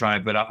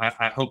diatribe, but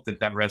I hope that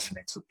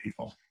resonates with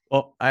people.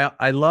 Well,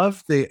 I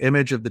love the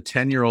image of the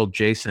 10-year-old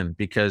Jason,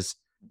 because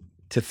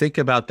to think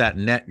about that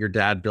net your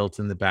dad built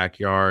in the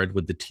backyard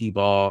with the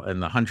T-ball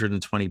and the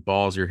 120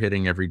 balls you're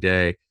hitting every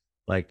day,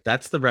 like,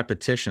 that's the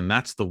repetition.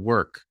 That's the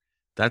work.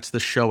 That's the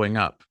showing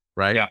up,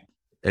 right? Yeah.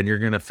 And you're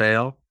going to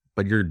fail,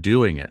 but you're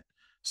doing it.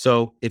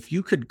 So if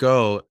you could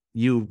go,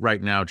 you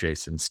right now,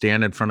 Jason,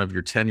 stand in front of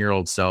your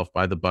 10-year-old self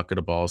by the bucket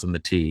of balls and the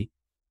tee,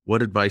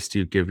 what advice do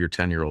you give your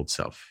 10-year-old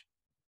self?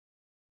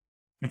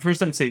 And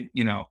first I'd say,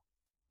 you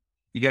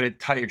got to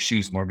tie your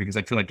shoes more, because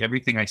I feel like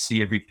everything I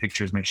see, every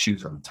picture is my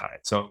shoes are untied.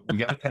 So you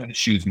got to tie the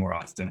shoes more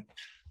often.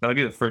 That'll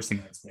be the first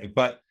thing I'd say.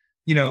 But,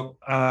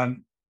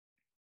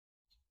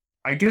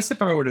 I guess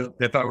if I were to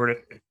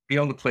be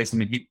able to place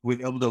him and he would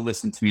be able to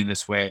listen to me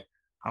this way,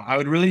 I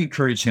would really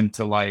encourage him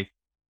to like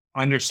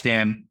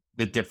understand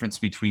the difference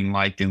between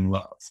like and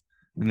love,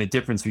 and the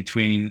difference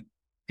between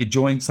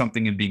enjoying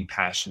something and being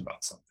passionate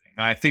about something.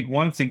 And I think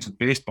one of the things with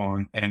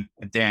baseball, and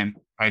Dan,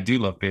 I do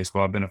love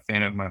baseball. I've been a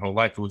fan of it my whole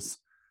life. It was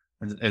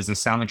as a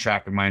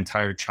soundtrack of my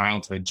entire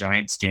childhood,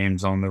 Giants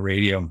games on the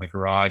radio in the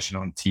garage and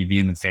on TV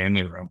in the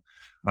family room.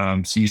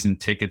 Season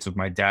tickets with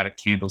my dad at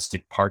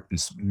Candlestick Park,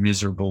 this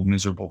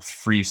miserable,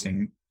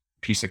 freezing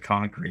piece of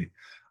concrete.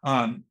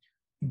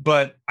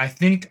 But I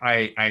think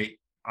I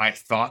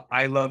thought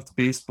I loved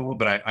baseball,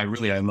 but I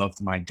really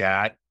loved my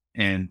dad,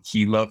 and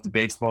he loved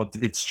baseball.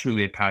 It's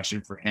truly a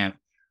passion for him.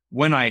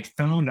 When I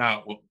found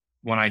out,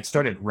 when I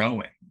started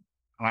rowing,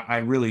 I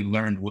really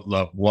learned what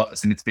love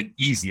was, and it's been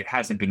easy. It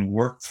hasn't been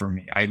work for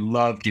me. I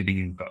love getting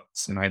in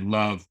boats, and I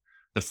love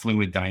the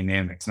fluid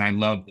dynamics, and I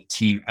love the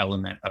team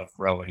element of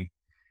rowing.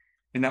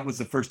 And that was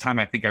the first time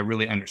I think I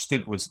really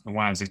understood, was when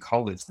I was in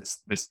college,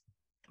 this,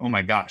 oh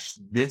my gosh,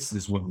 this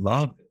is what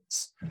love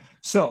is.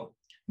 So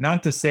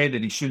not to say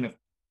that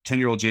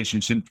 10-year-old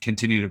Jason shouldn't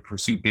continue to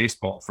pursue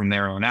baseball from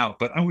there on out,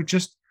 but I would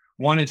just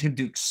wanted him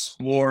to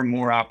explore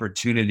more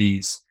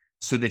opportunities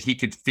so that he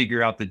could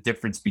figure out the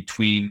difference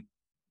between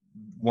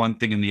one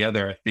thing and the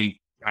other. I think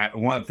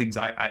one of the things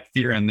I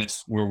fear in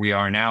this, where we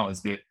are now,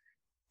 is that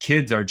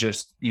kids are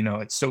just,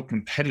 it's so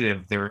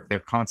competitive.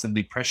 They're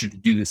constantly pressured to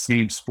do the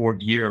same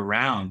sport year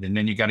round. And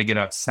then you got to get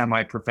a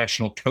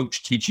semi-professional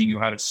coach teaching you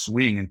how to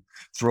swing and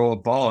throw a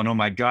ball. And oh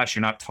my gosh,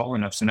 you're not tall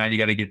enough. So now you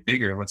got to get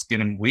bigger. Let's get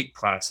in weight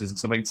classes. And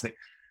somebody can say,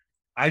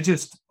 I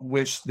just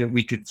wish that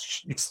we could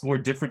explore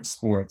different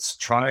sports,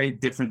 try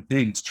different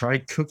things, try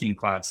cooking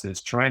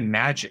classes, try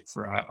magic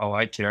for all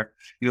I care.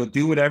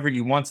 Do whatever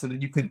you want, so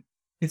that you can.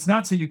 It's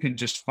not so you can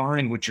just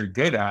find what you're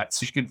good at,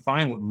 so you can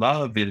find what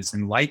love is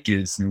and like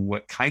is, and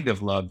what kind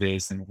of love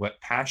is, and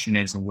what passion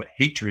is, and what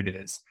hatred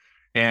is,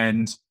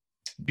 and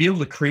be able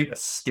to create a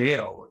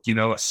scale,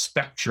 a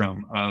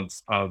spectrum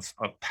of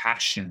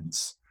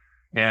passions.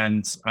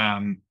 And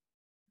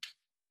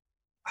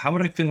how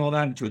would I fit all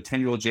that into a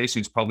 10-year-old Jason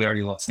who's probably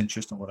already lost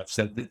interest in what I've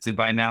said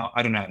by now?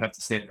 I don't know. I'd have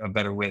to say it a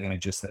better way than I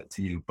just said it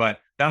to you,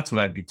 but that's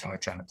what I'd be trying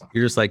to talk.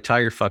 You're just like, tie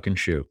your fucking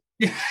shoe.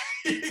 Yeah,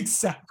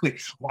 exactly.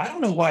 Well, I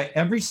don't know why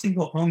every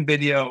single home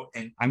video,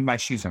 and my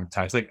shoes aren't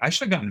tied. It's like, I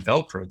should have gotten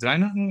Velcro. Did I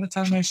not know to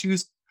tie my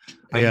shoes?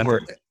 Yeah.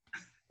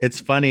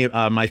 It's funny.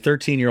 My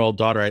 13-year-old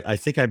daughter, I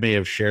think I may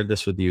have shared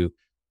this with you,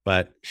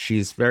 but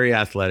she's very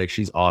athletic.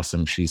 She's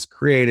awesome. She's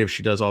creative.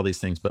 She does all these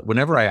things. But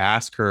whenever I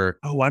ask her,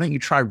 oh, why don't you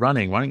try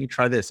running? Why don't you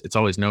try this? It's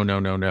always no, no,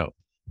 no, no.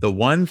 The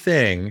one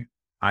thing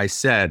I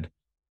said,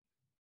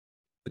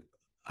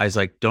 I was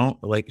like,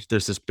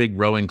 there's this big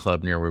rowing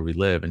club near where we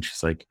live. And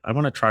she's like, I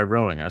want to try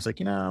rowing. I was like,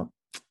 you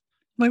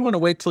might want to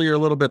wait till you're a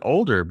little bit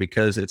older,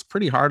 because it's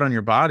pretty hard on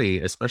your body,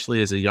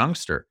 especially as a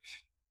youngster.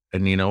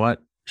 And you know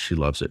what? she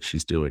loves it.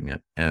 She's doing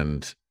it.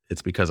 And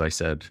it's because I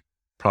said,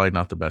 probably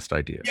not the best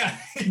idea. Yeah,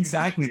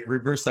 exactly.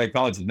 Reverse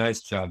psychology.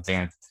 Nice job,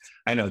 Dan.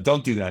 I know.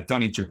 Don't do that.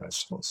 Don't eat your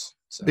vegetables.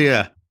 So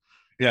Yeah.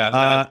 yeah,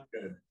 Uh,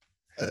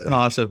 that's good.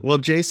 awesome. Well,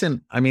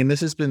 Jason, I mean,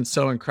 this has been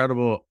so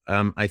incredible.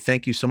 I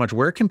thank you so much.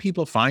 Where can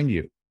people find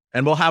you?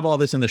 And we'll have all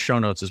this in the show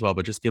notes as well,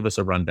 but just give us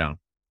a rundown.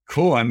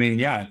 Cool. I mean,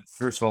 yeah.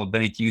 First of all,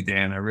 thank you,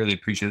 Dan. I really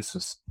appreciate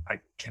this. I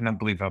cannot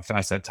believe how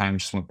fast that time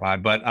just went by.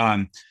 But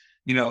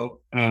you know,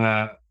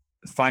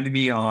 find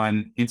me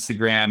on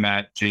Instagram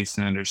at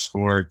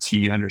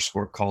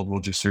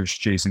Jason_T_Caldwell. Just search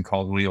Jason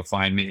Caldwell. You'll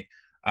find me.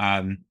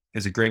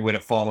 It's a great way to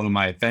follow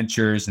my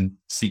adventures and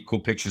see cool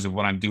pictures of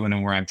what I'm doing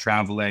and where I'm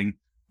traveling.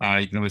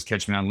 You can always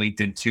catch me on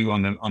LinkedIn too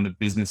on the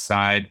business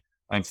side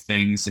of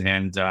things,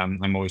 and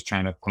I'm always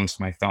trying to post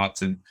my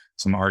thoughts and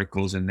some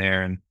articles in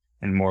there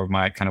and more of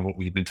my kind of what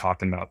we've been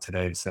talking about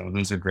today. So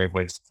those are great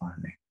ways to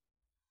find me.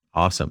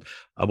 Awesome.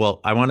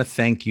 Well, I want to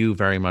thank you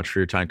very much for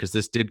your time because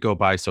this did go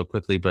by so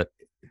quickly, but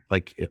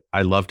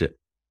I loved it.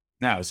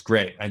 No, it's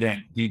great. I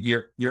didn't.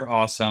 You're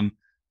awesome.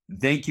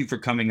 Thank you for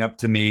coming up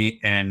to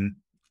me and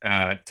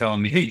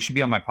telling me, "Hey, you should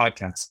be on my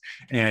podcast,"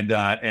 and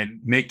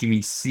making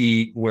me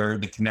see where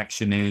the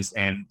connection is.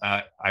 And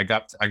I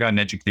got an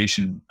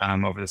education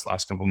over this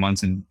last couple of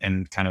months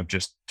and kind of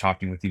just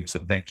talking with you. So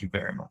thank you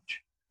very much.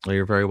 Well,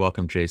 you're very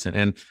welcome, Jason.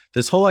 And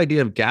this whole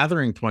idea of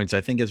gathering points,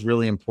 I think, is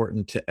really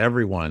important to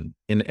everyone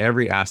in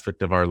every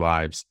aspect of our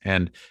lives.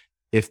 And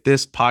if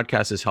this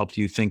podcast has helped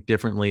you think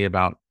differently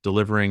about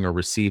delivering or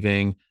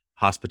receiving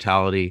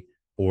hospitality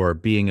or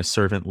being a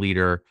servant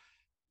leader,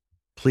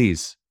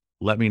 please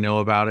let me know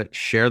about it.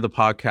 Share the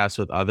podcast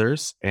with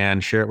others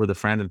and share it with a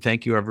friend. And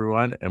thank you,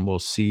 everyone. And we'll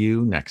see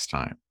you next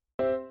time.